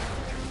 boy!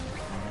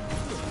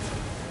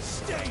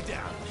 Stay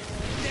down!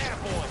 There,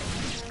 boy!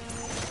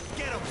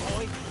 Get him,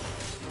 boy!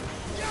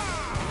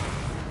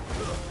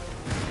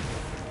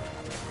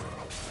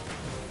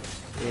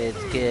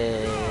 It's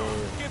good.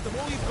 Give them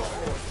all you've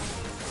got, boy!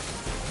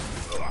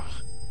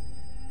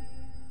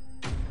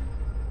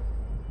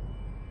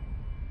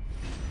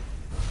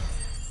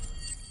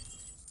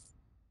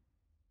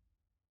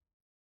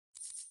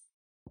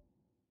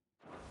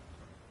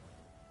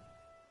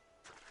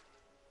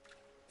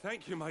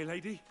 Thank you, my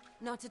lady.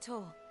 Not at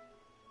all.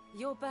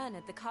 You're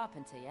Bernard the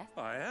carpenter, yes?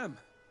 I am.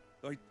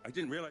 I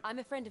didn't realize... I'm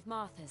a friend of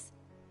Martha's.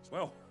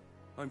 Well,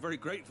 I'm very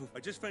grateful. I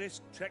just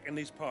finished checking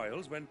these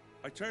piles when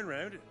I turn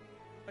round.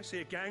 I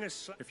see a gang of...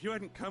 If you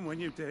hadn't come when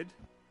you did,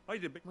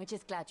 I'd have been... We're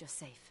just glad you're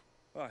safe.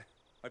 Why,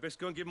 I best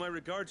go and give my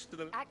regards to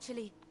the...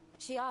 Actually,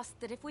 She asked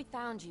that if we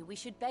found you, we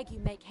should beg you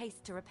make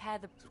haste to repair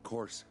the... Of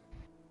course.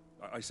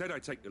 I said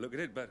I'd take a look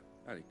at it, but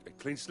it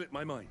clean slipped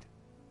my mind.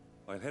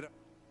 I'll head up.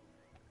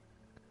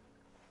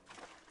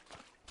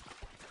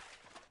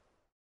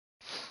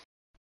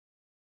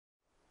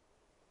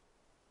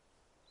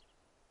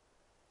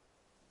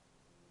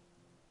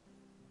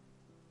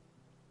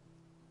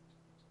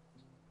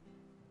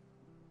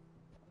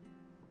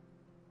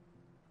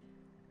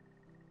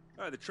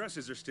 The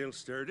trusses are still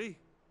sturdy.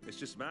 It's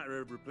just a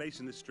matter of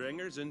replacing the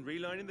stringers and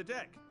relining the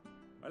deck.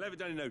 I'll have it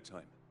done in no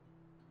time.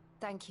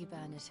 Thank you,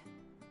 Bernard.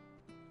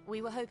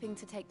 We were hoping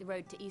to take the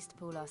road to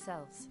Eastpool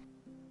ourselves.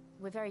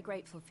 We're very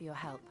grateful for your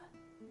help.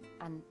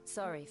 And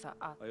sorry for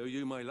us. I owe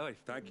you my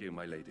life. Thank you,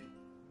 my lady.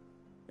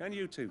 And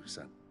you too,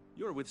 son.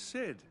 You're with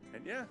Sid,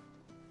 ain't ya?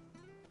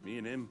 Me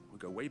and him, we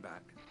go way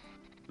back.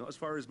 Not as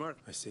far as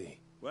Martha. I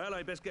see. Well,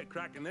 I best get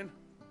cracking then.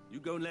 You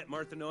go and let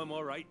Martha know I'm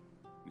all right,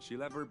 and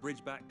she'll have her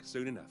bridge back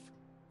soon enough.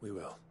 We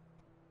will.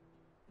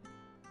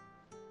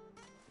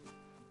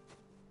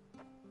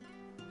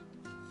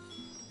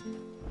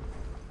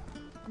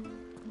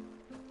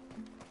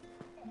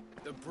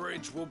 The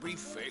bridge will be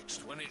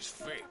fixed when it's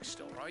fixed,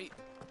 all right?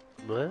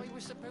 What? We were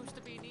supposed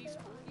to be in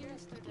Eastpool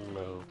yesterday.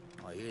 No.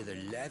 I hear the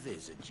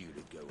levies are due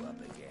to go up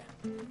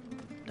again.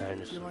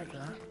 Dinosaurs. You like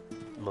that?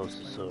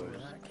 Mosasaurus. Where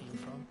that came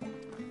from?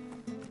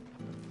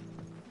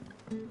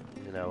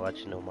 You're not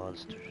watching no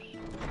monsters.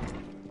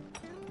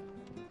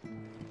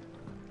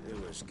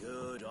 It was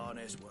good,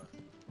 honest work.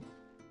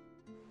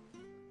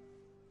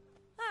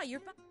 Ah, you're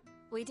back.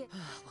 We did.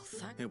 Well,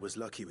 thank... It was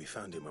lucky we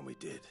found him when we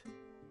did.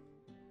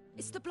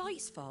 It's the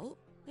Blight's fault.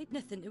 They'd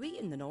nothing to eat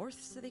in the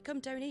north, so they come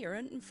down here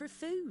hunting for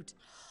food.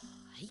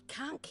 He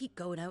can't keep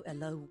going out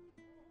alone.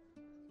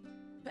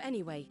 But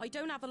anyway, I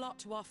don't have a lot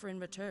to offer in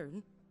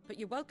return, but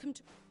you're welcome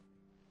to...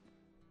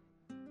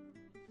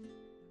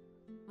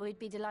 We'd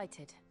be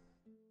delighted.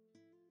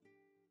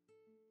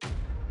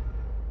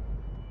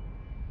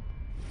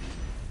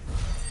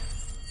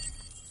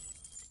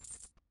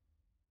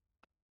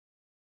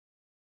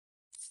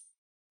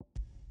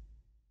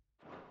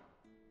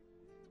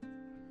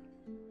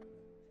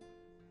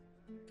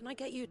 Can I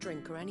get you a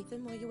drink or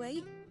anything while you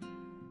wait?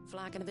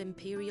 Flagon of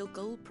Imperial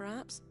Gold,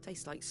 perhaps?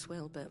 Tastes like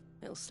swill, but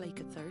it'll slake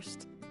a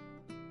thirst.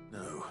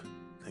 No,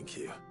 thank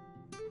you.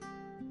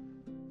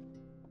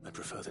 I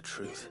prefer the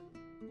truth.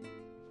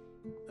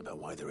 About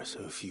why there are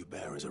so few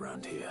bearers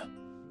around here.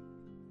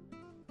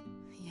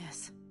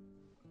 Yes.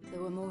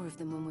 There were more of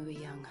them when we were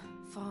young.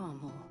 Far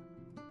more.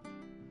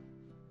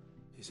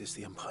 Is this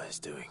the Empire's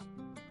doing?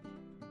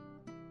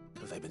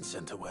 Have they been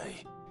sent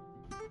away?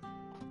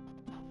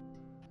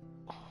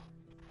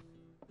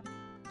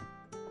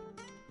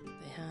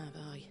 They have,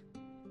 aye.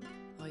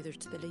 Either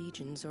to the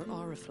Legions or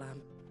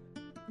Oriflamme.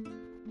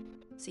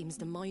 Seems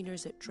the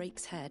miners at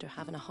Drake's Head are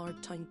having a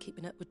hard time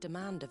keeping up with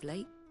demand of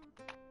late,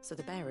 so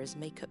the bearers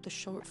make up the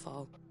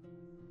shortfall.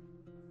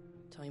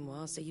 Time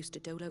was they used to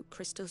dole out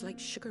crystals like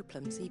sugar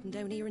plums even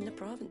down here in the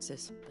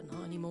provinces, but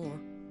not anymore.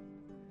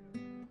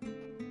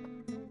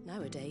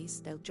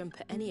 Nowadays, they'll jump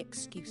at any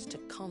excuse to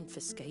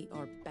confiscate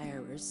our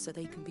bearers so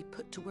they can be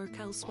put to work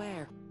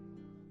elsewhere.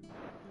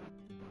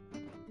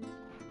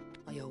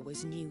 I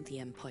always knew the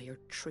Empire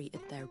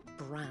treated their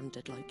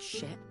branded like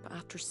shit, but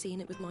after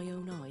seeing it with my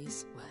own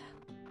eyes, well...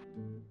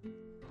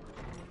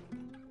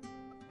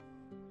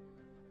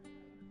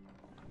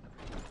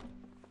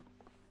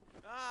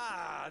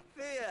 Ah,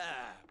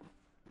 Thea!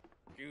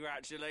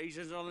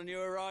 Congratulations on the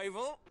new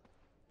arrival.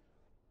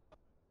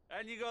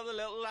 And you got the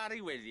little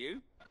laddie with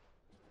you?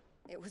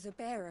 It was a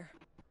bearer.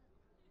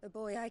 The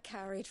boy I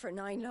carried for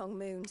 9 long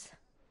moons.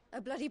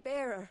 A bloody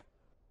bearer.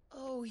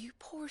 Oh, you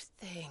poor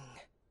thing.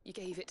 You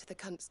gave it to the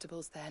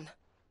constables then?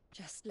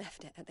 Just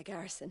left it at the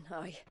garrison,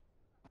 aye.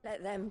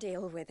 Let them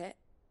deal with it.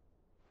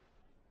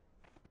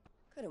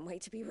 Couldn't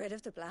wait to be rid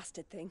of the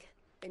blasted thing.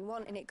 Been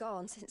wanting it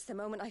gone since the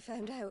moment I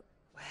found out.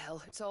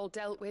 Well, it's all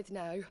dealt with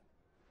now.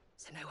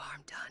 So no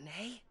harm done,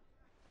 eh?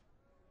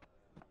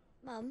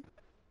 Mum,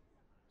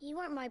 you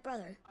weren't my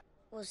brother,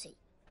 was he?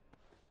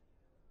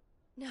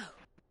 No.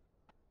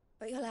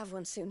 But you'll have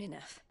one soon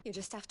enough. You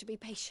just have to be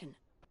patient.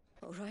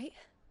 All right?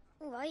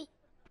 All right.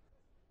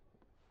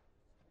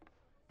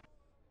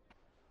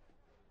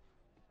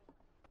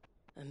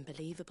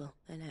 Unbelievable,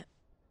 innit?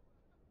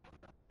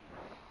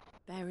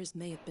 Bearers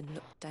may have been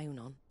looked down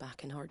on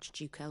back in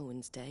Archduke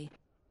Elwin's day,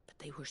 but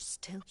they were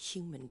still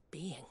human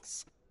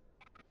beings.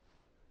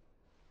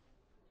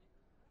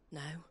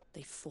 Now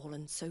they've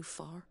fallen so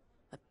far,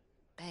 a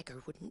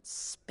beggar wouldn't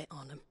spit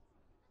on them.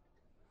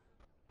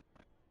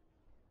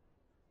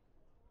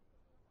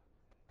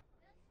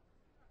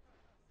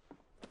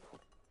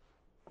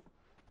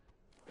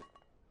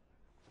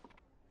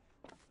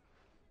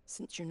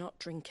 Since you're not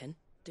drinking,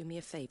 do me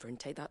a favour and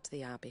take that to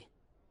the Abbey.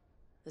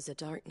 There's a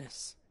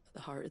darkness at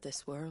the heart of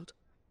this world,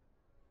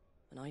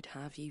 and I'd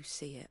have you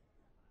see it.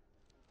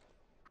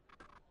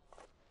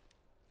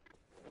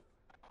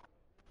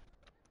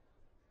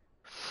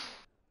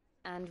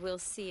 And we'll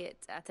see it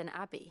at an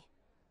abbey?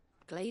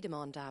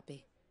 Glademond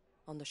Abbey,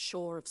 on the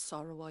shore of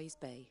Sorrowise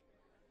Bay.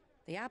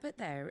 The abbot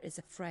there is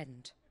a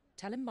friend.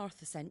 Tell him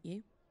Martha sent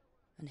you,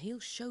 and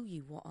he'll show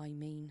you what I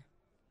mean.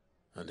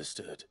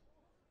 Understood.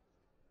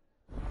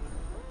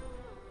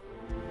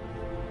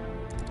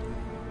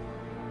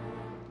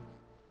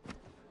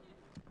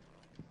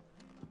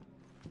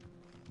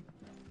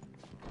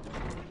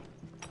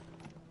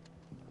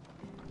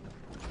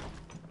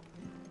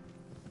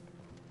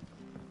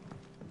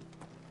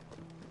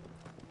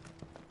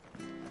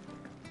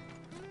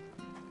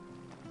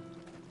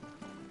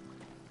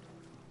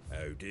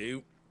 How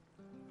do?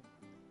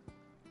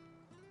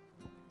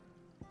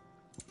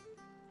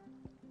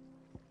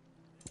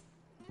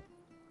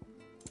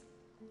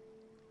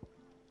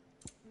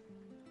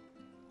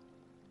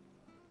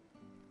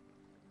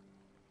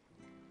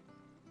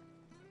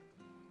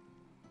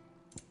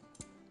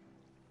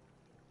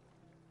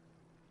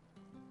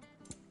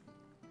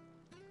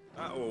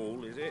 That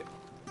all, is it?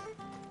 Come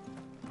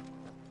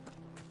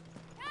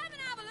and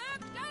have a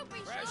look, don't be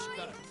Fresh shy.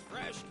 cuts,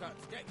 fresh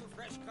cuts. Get your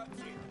fresh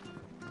cuts here.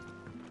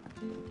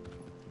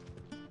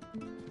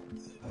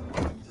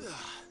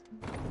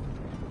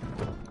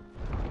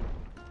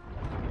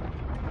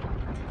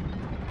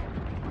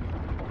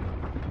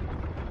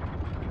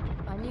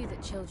 I knew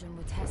that children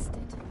were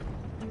tested,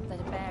 that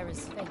a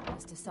bearer's fate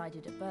was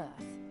decided at birth.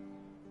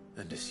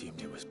 And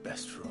assumed it was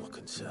best for all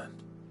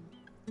concerned.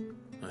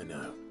 I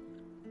know.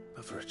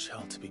 But for a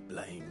child to be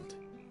blamed,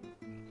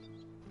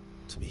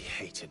 to be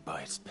hated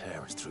by its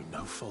parents through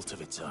no fault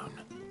of its own.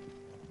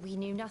 We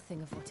knew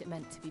nothing of what it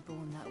meant to be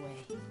born that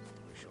way.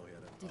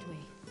 Did we?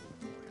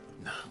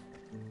 No.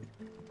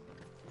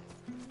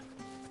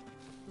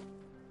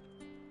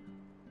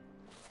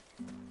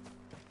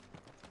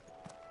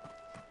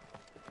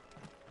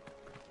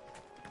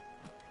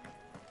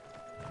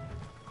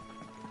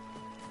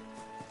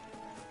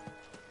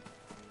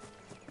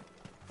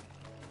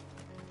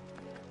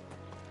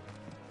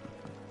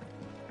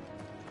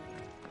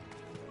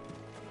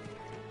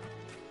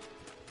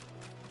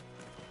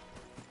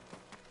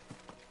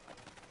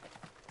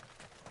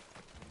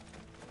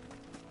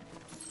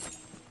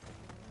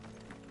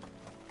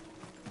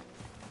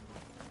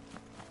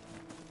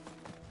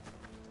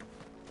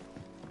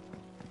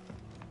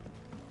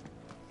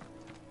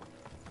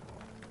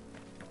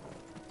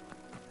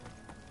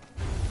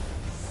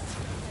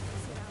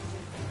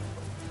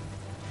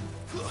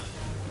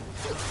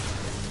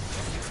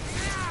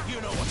 You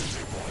know what to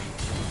do, boy.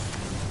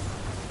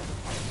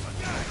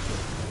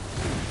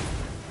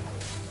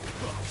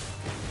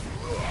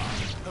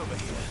 Over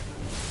here.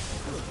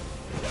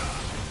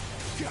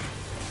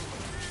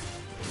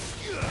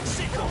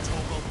 Sit down,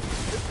 Torgal.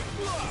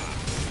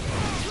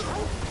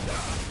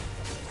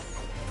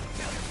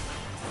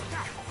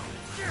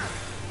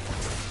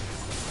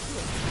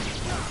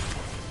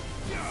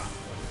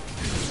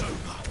 It's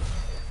over.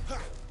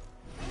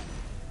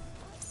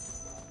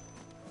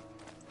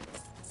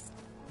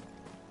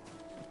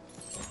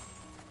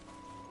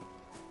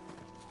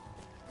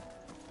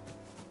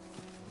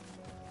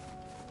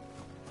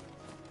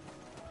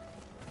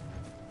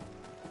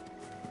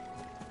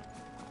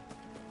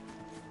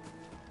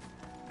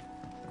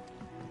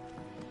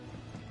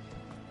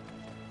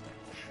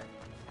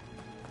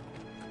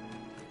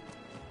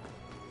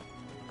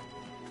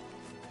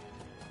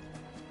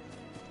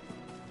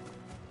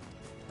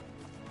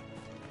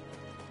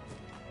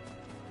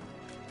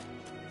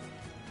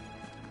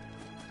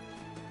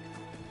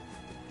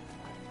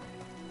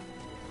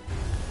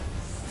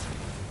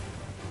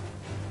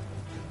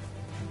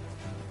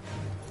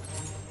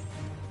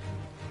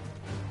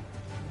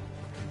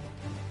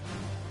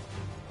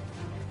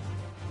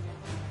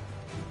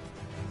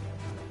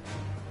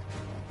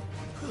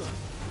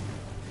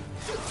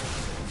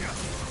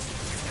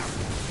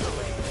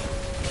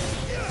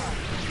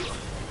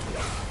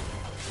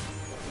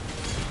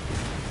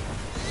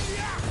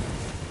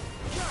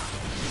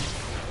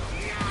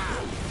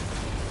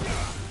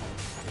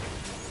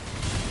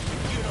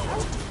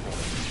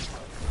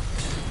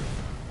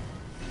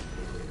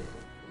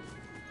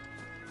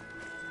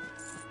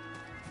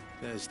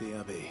 There's the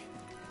Abbey.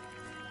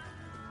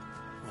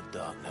 What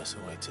darkness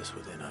awaits us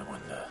within, I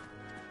wonder.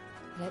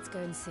 Let's go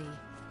and see.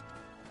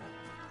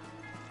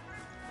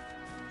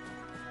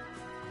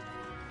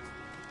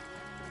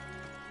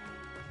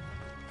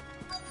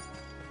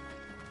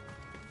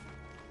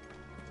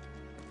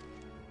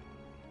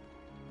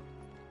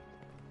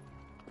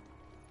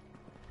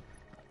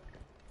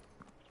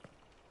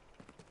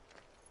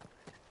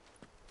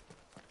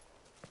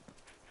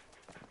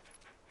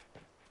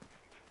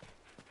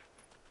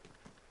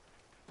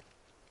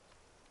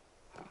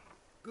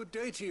 Good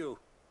day to you.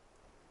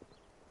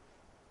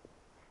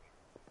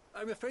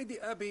 I'm afraid the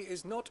Abbey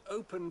is not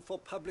open for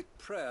public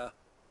prayer.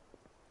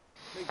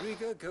 May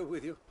Griga go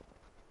with you?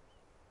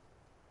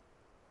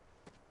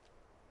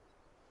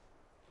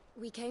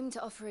 We came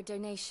to offer a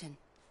donation.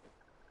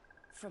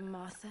 From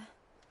Martha.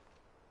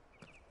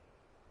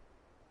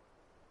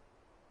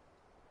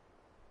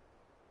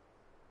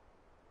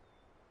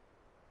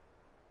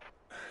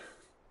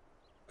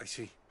 I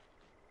see.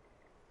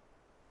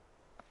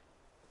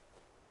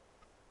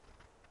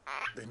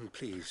 Then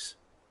please,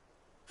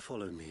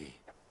 Follow me.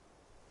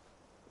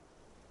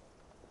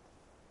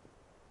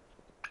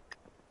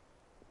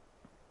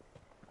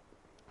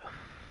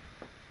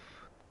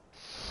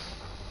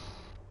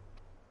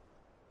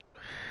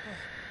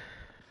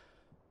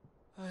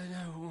 I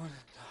don't want to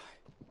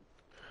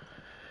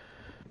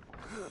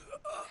die.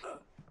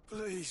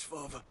 Please,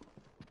 Father.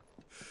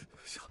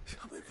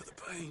 Something for the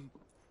pain.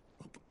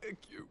 I beg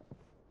you.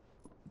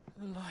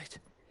 The light,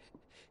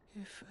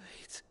 it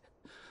fades.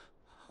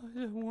 I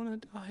don't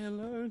want to die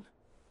alone.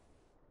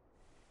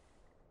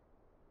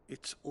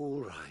 It's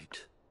all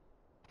right.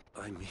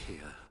 I'm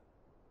here.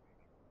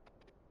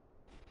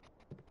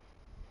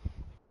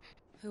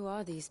 Who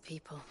are these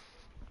people?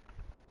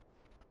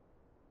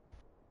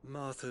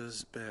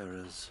 Martha's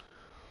bearers.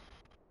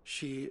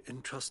 She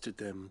entrusted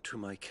them to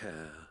my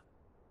care,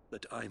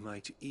 that I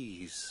might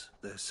ease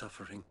their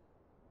suffering.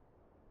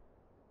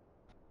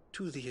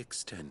 To the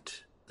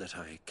extent that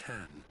I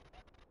can,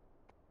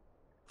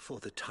 for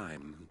the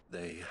time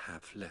they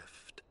have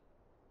left.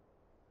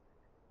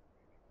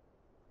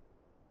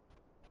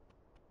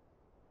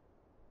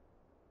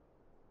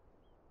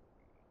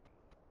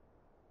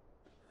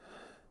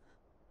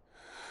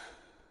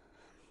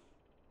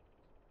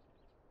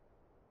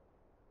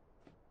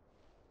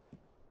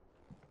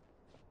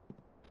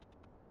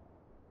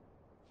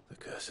 The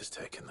curse has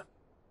taken them.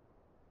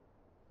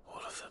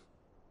 All of them.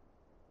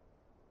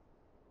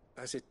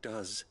 As it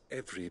does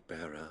every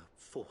bearer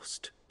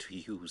forced to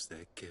use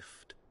their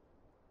gift.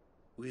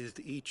 With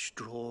each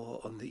draw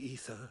on the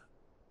ether,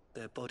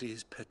 their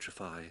bodies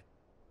petrify,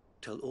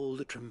 till all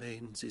that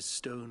remains is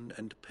stone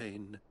and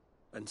pain,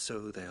 and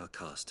so they are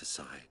cast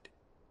aside.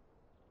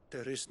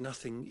 There is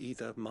nothing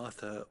either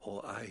Martha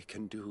or I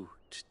can do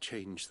to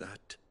change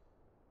that,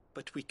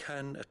 but we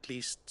can at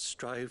least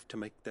strive to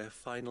make their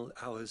final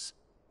hours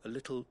a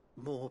little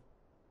more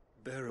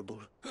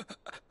bearable.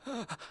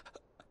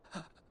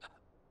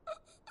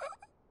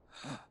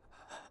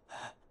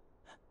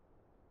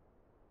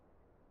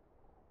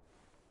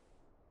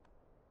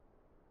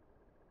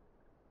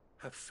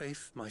 Have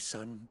faith, my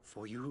son,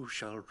 for you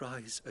shall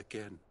rise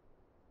again,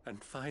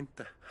 and find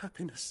the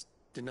happiness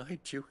denied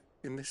you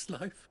in this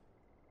life.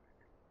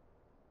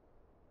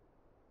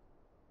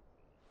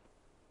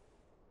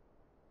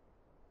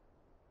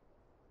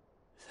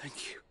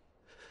 Thank you,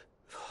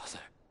 Father.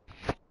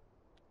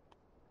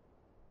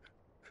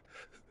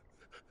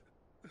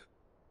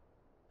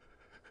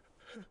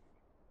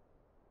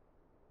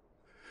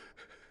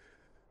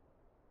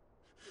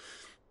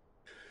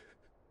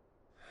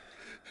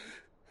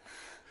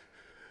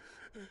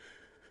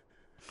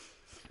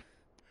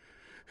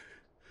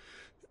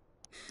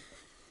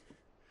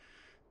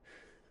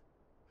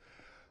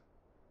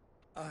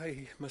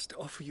 I must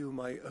offer you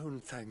my own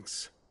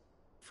thanks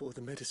for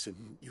the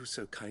medicine you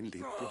so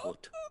kindly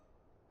brought.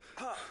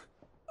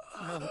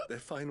 Now their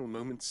final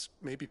moments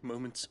may be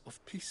moments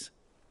of peace.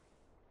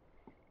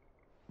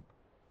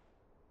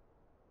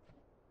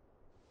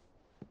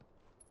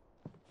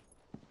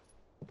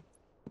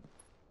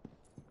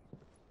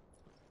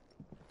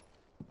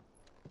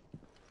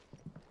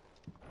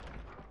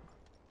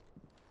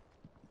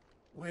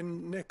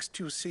 When next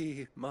you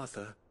see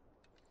Martha,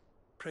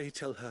 pray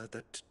tell her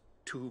that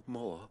 2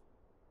 more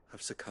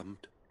have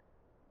succumbed.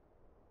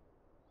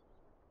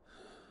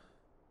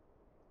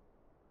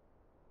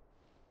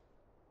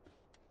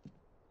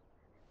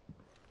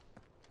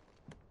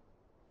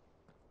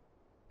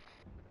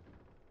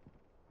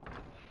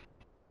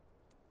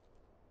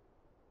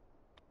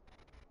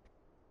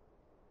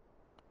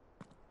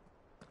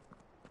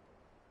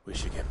 We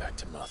should get back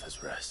to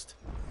Martha's Rest.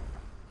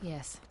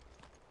 Yes,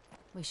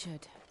 we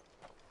should.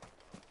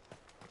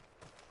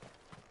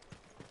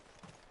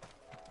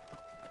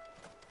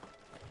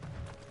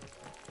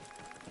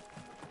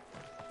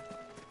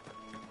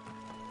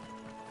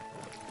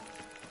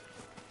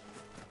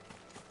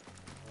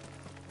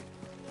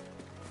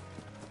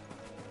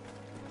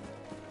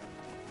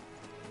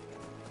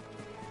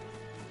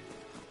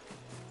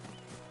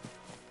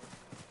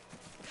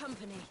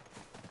 Company.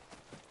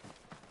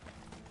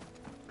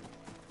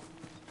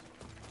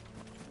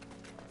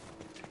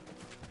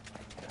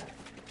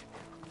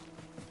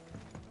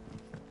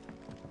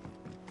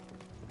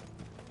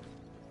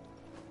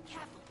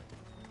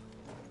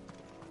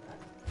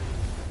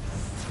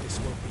 This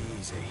won't be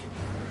easy.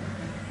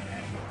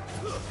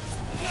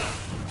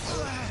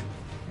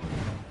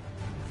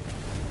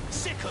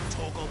 Sick him,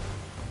 Torgal!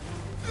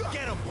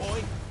 Get him,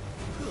 boy!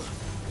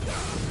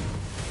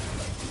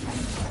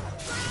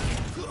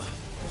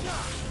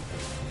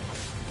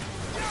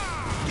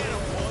 Get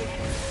him, boy!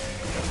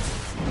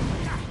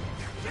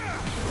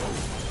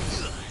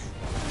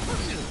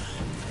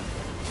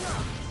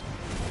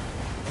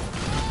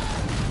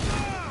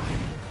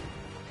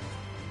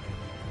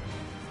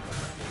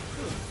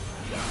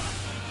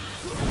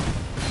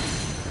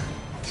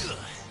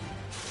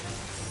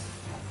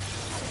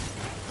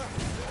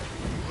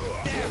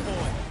 There,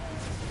 boy!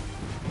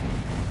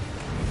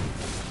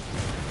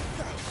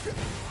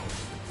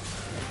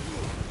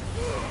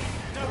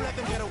 Don't let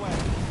them get away!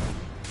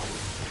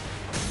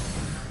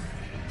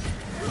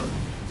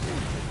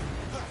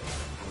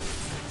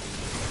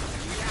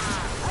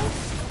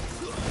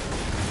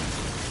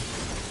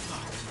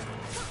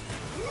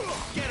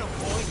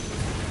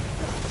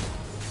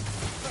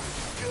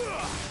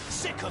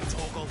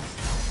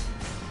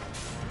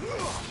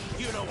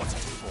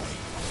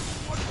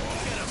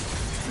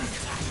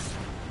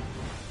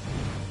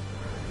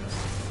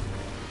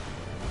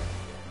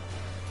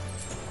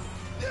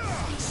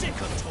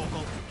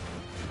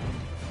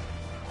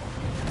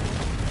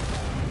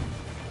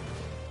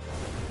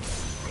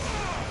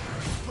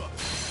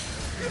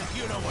 You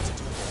know what to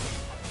do.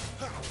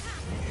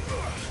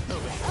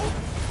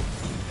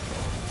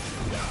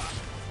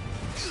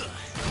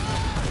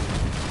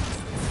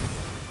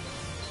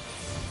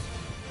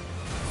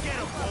 Get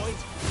him, boy.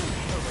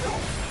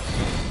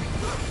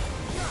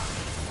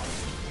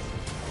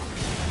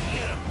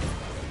 Get him.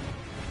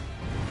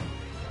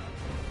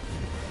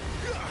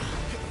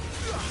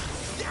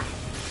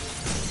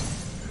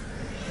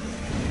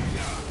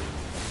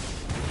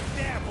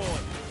 There, boy.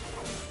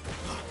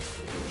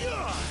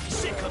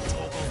 Sick of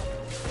trouble.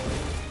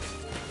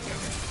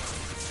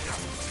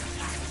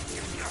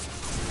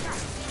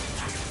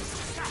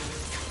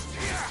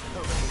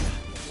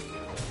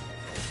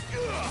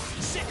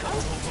 Sick of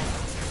trouble.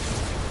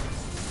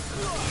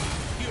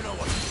 You know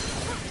what?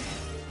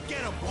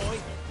 Get him, boy.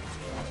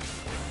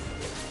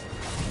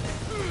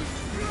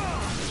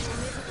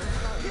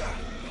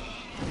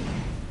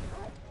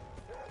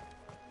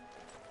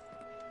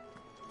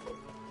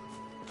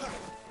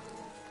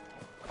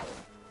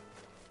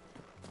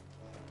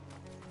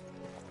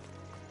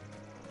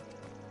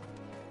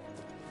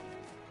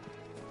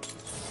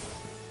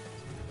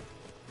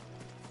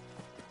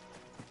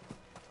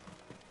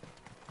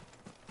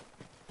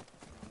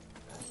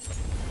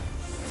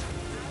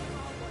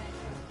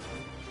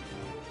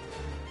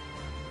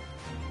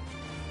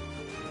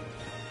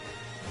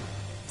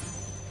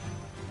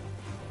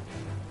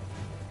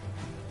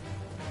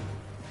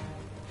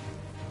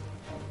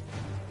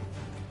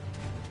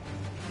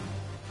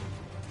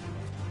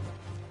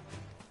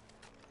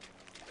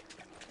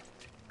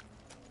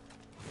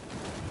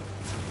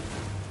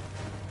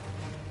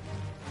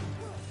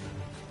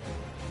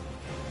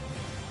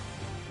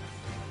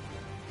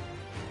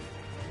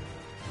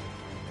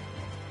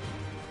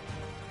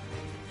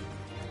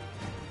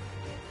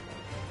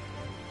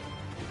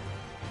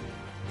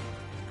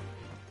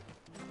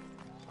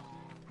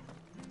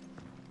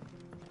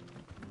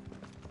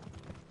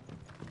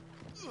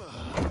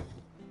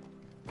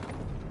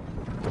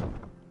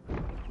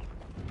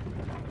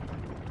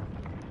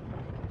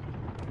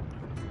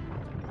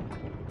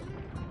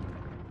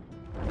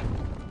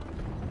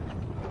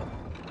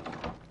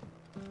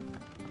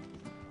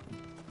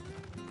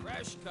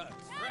 Fresh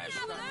cuts. Fresh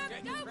cuts.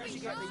 Get your fresh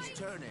Get these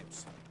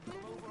turnips. Come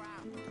over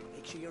out.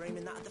 Make sure you're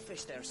aiming that at the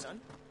fish there,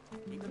 son.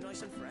 Keep them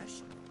nice and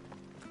fresh.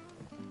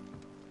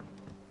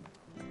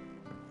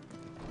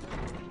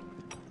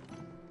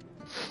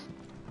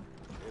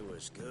 It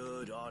was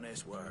good,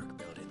 honest work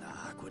building that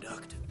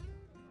aqueduct.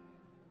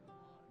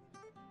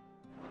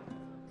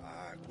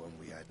 Back when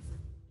we had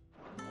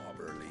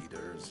proper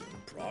leaders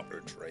and proper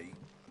trade.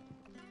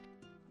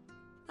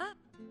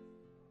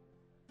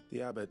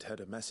 The abbot had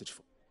a message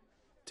for...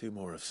 2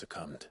 more have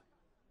succumbed.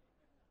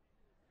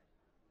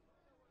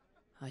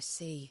 I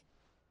see.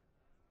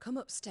 Come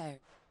upstairs.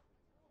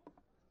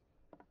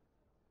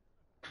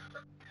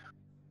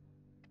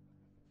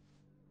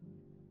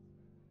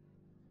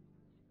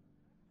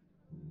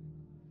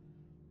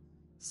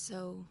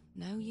 So,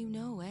 now you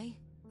know, eh?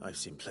 I've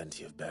seen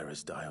plenty of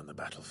bearers die on the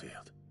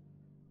battlefield.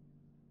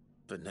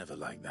 But never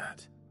like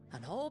that.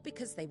 And all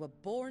because they were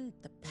born,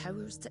 the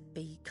powers that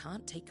be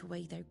can't take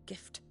away their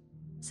gift.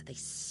 So they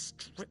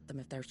strip them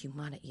of their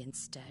humanity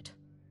instead.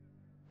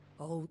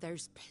 Oh,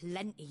 there's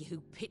plenty who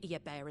pity a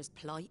bearer's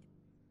plight.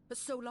 But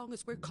so long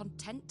as we're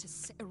content to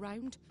sit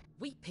around,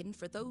 weeping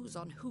for those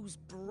on whose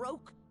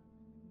broke...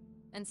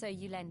 And so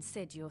you lend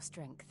Sid your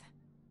strength?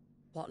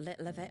 What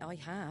little of it I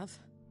have.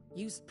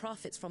 Used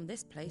profits from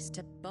this place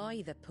to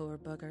buy the poor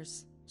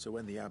buggers. So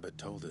when the abbot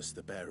told us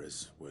the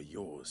bearers were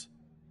yours...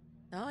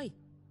 Aye,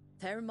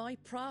 they're my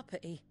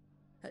property.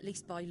 At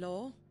least by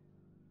law.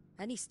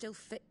 Any still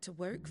fit to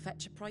work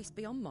fetch a price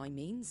beyond my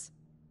means.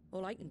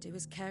 All I can do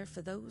is care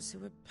for those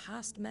who are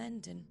past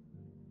mending.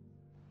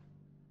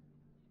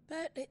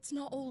 But it's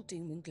not all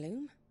doom and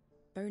gloom.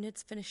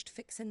 Bernard's finished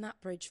fixing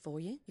that bridge for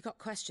you. You got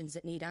questions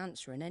that need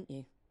answering, ain't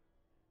you?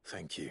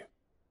 Thank you.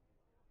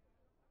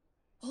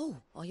 Oh,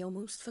 I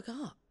almost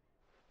forgot.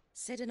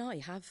 Sid and I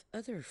have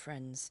other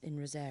friends in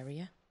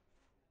Rosaria.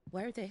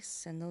 Wear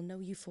this and they'll know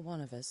you for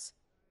one of us.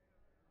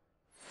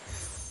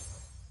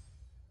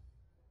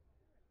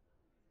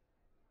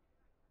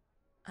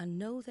 And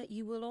know that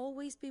you will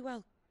always be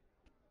welcome.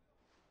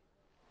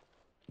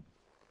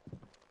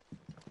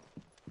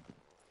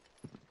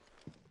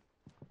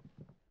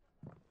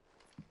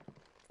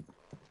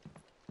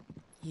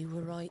 You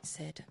were right,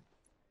 Sid.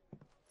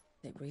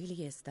 It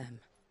really is them.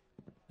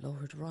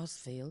 Lord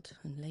Rosfield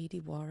and Lady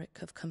Warwick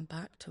have come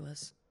back to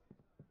us.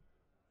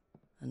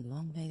 And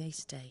long may they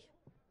stay.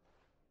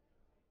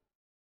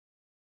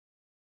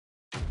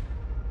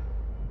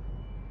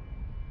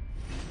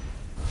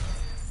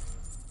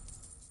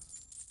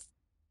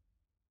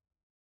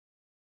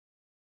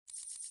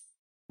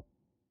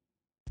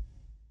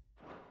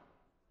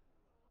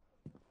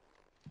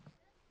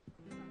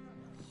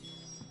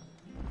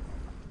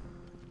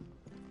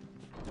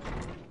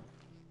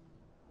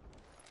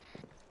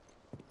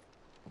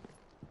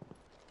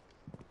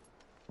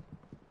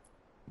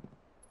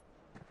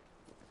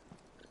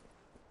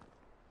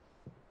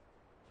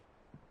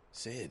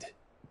 Sid.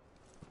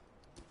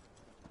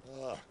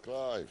 Ah,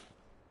 Clive.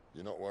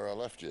 You're not where I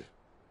left you.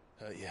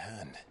 Hurt your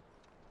hand.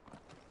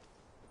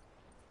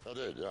 I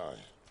did, aye.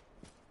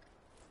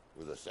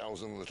 With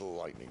 1,000 little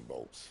lightning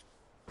bolts.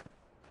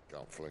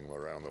 Can't fling them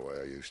around the way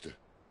I used to.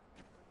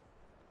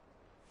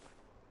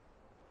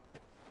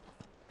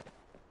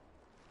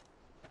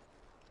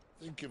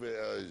 Think of it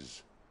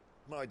as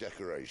my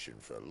decoration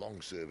for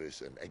long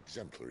service and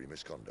exemplary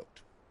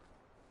misconduct.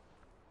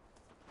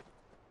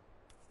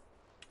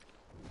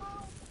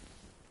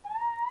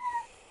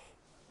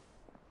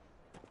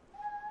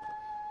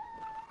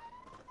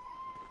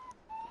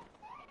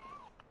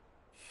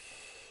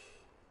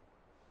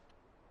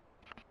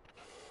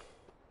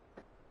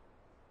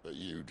 But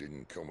you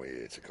didn't come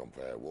here to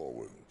compare war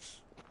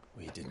wounds.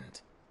 We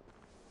didn't.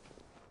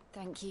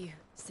 Thank you,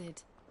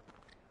 Sid.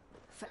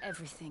 For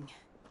everything.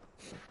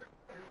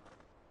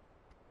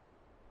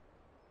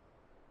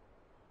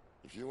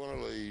 If you want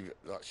to leave,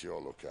 that's your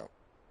lookout.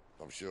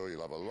 I'm sure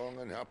you'll have a long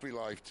and happy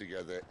life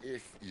together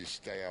if you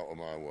stay out of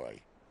my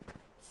way.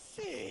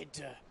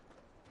 Sid!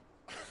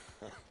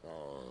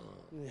 Oh.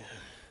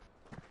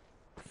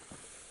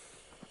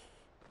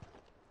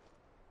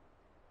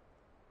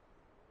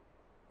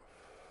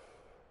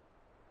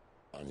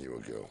 I knew a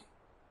girl,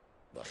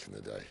 back in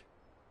the day.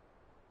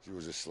 She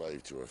was a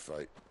slave to her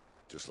fate,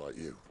 just like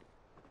you.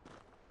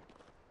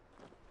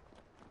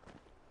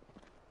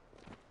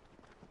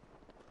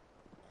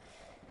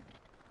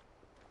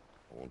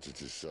 I wanted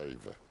to save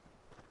her.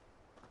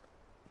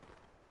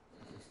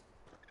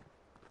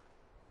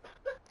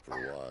 For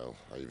a while,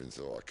 I even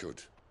thought I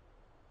could.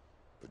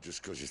 But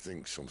just because you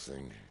think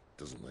something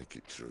doesn't make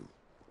it true.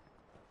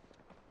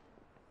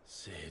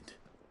 Sid.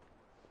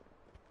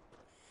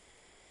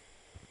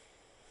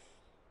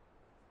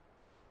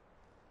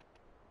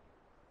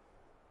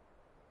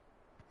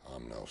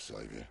 I'm no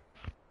savior.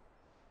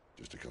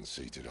 Just a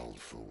conceited old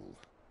fool.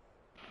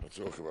 I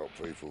talk about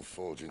people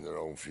forging their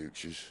own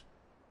futures.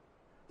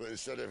 But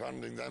instead of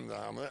handing them the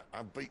hammer,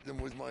 I beat them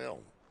with my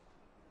own.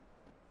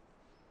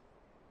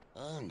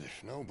 And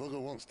if no bugger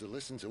wants to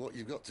listen to what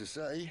you've got to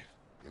say,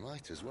 you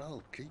might as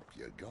well keep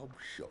your gob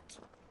shut.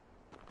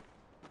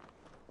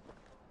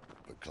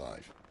 But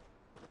Clive,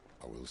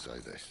 I will say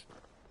this.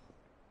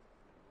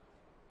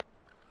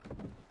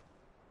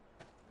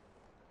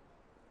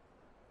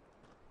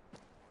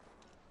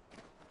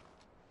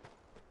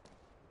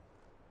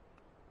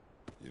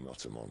 You're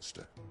not a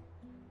monster.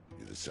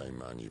 You're the same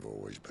man you've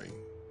always been.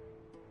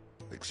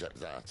 Accept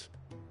that,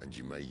 and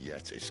you may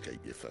yet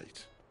escape your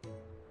fate.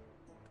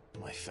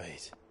 My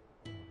fate?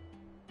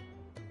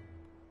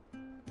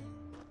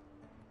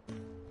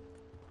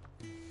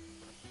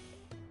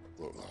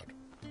 Look, lad,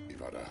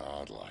 you've had a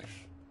hard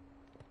life.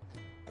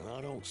 And I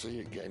don't see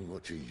it getting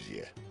much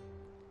easier.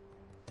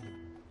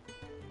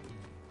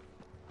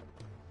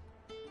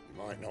 You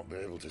might not be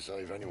able to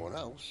save anyone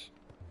else,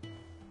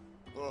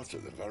 but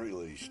at the very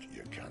least,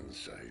 you can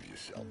save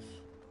yourself.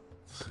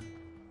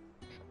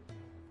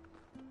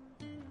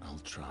 I'll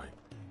try.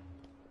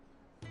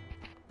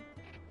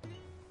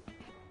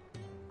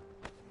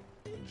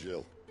 And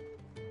Jill,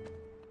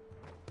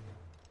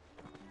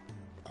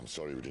 I'm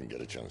sorry we didn't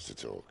get a chance to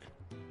talk,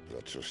 but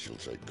I trust you'll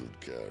take good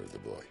care of the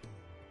boy.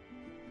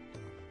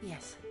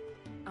 Yes,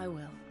 I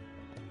will.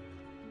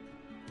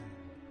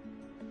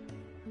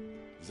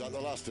 Is that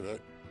the last of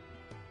it?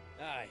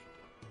 Aye.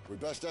 We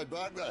best head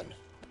back then.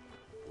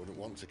 Wouldn't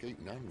want to keep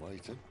Nan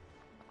waiting.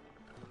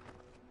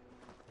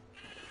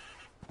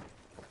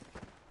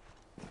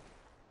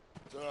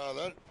 Ta-ra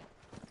then.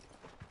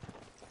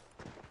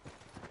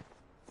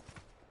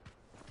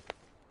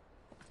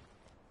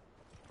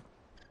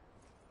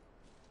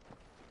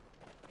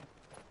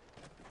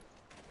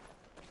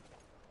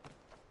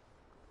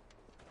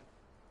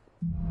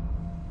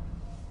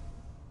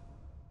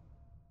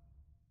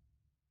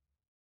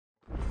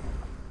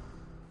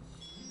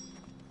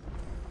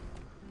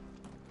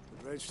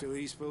 The bridge to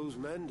Eastpool's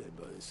mended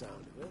by the sound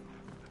of it.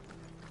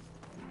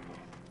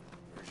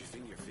 Where'd you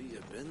think your feet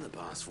have been the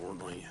past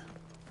fortnight?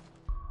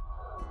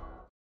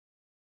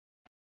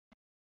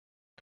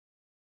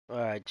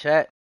 Alright,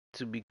 chat.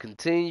 To be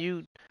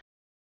continued.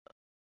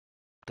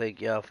 Thank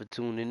y'all for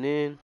tuning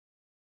in.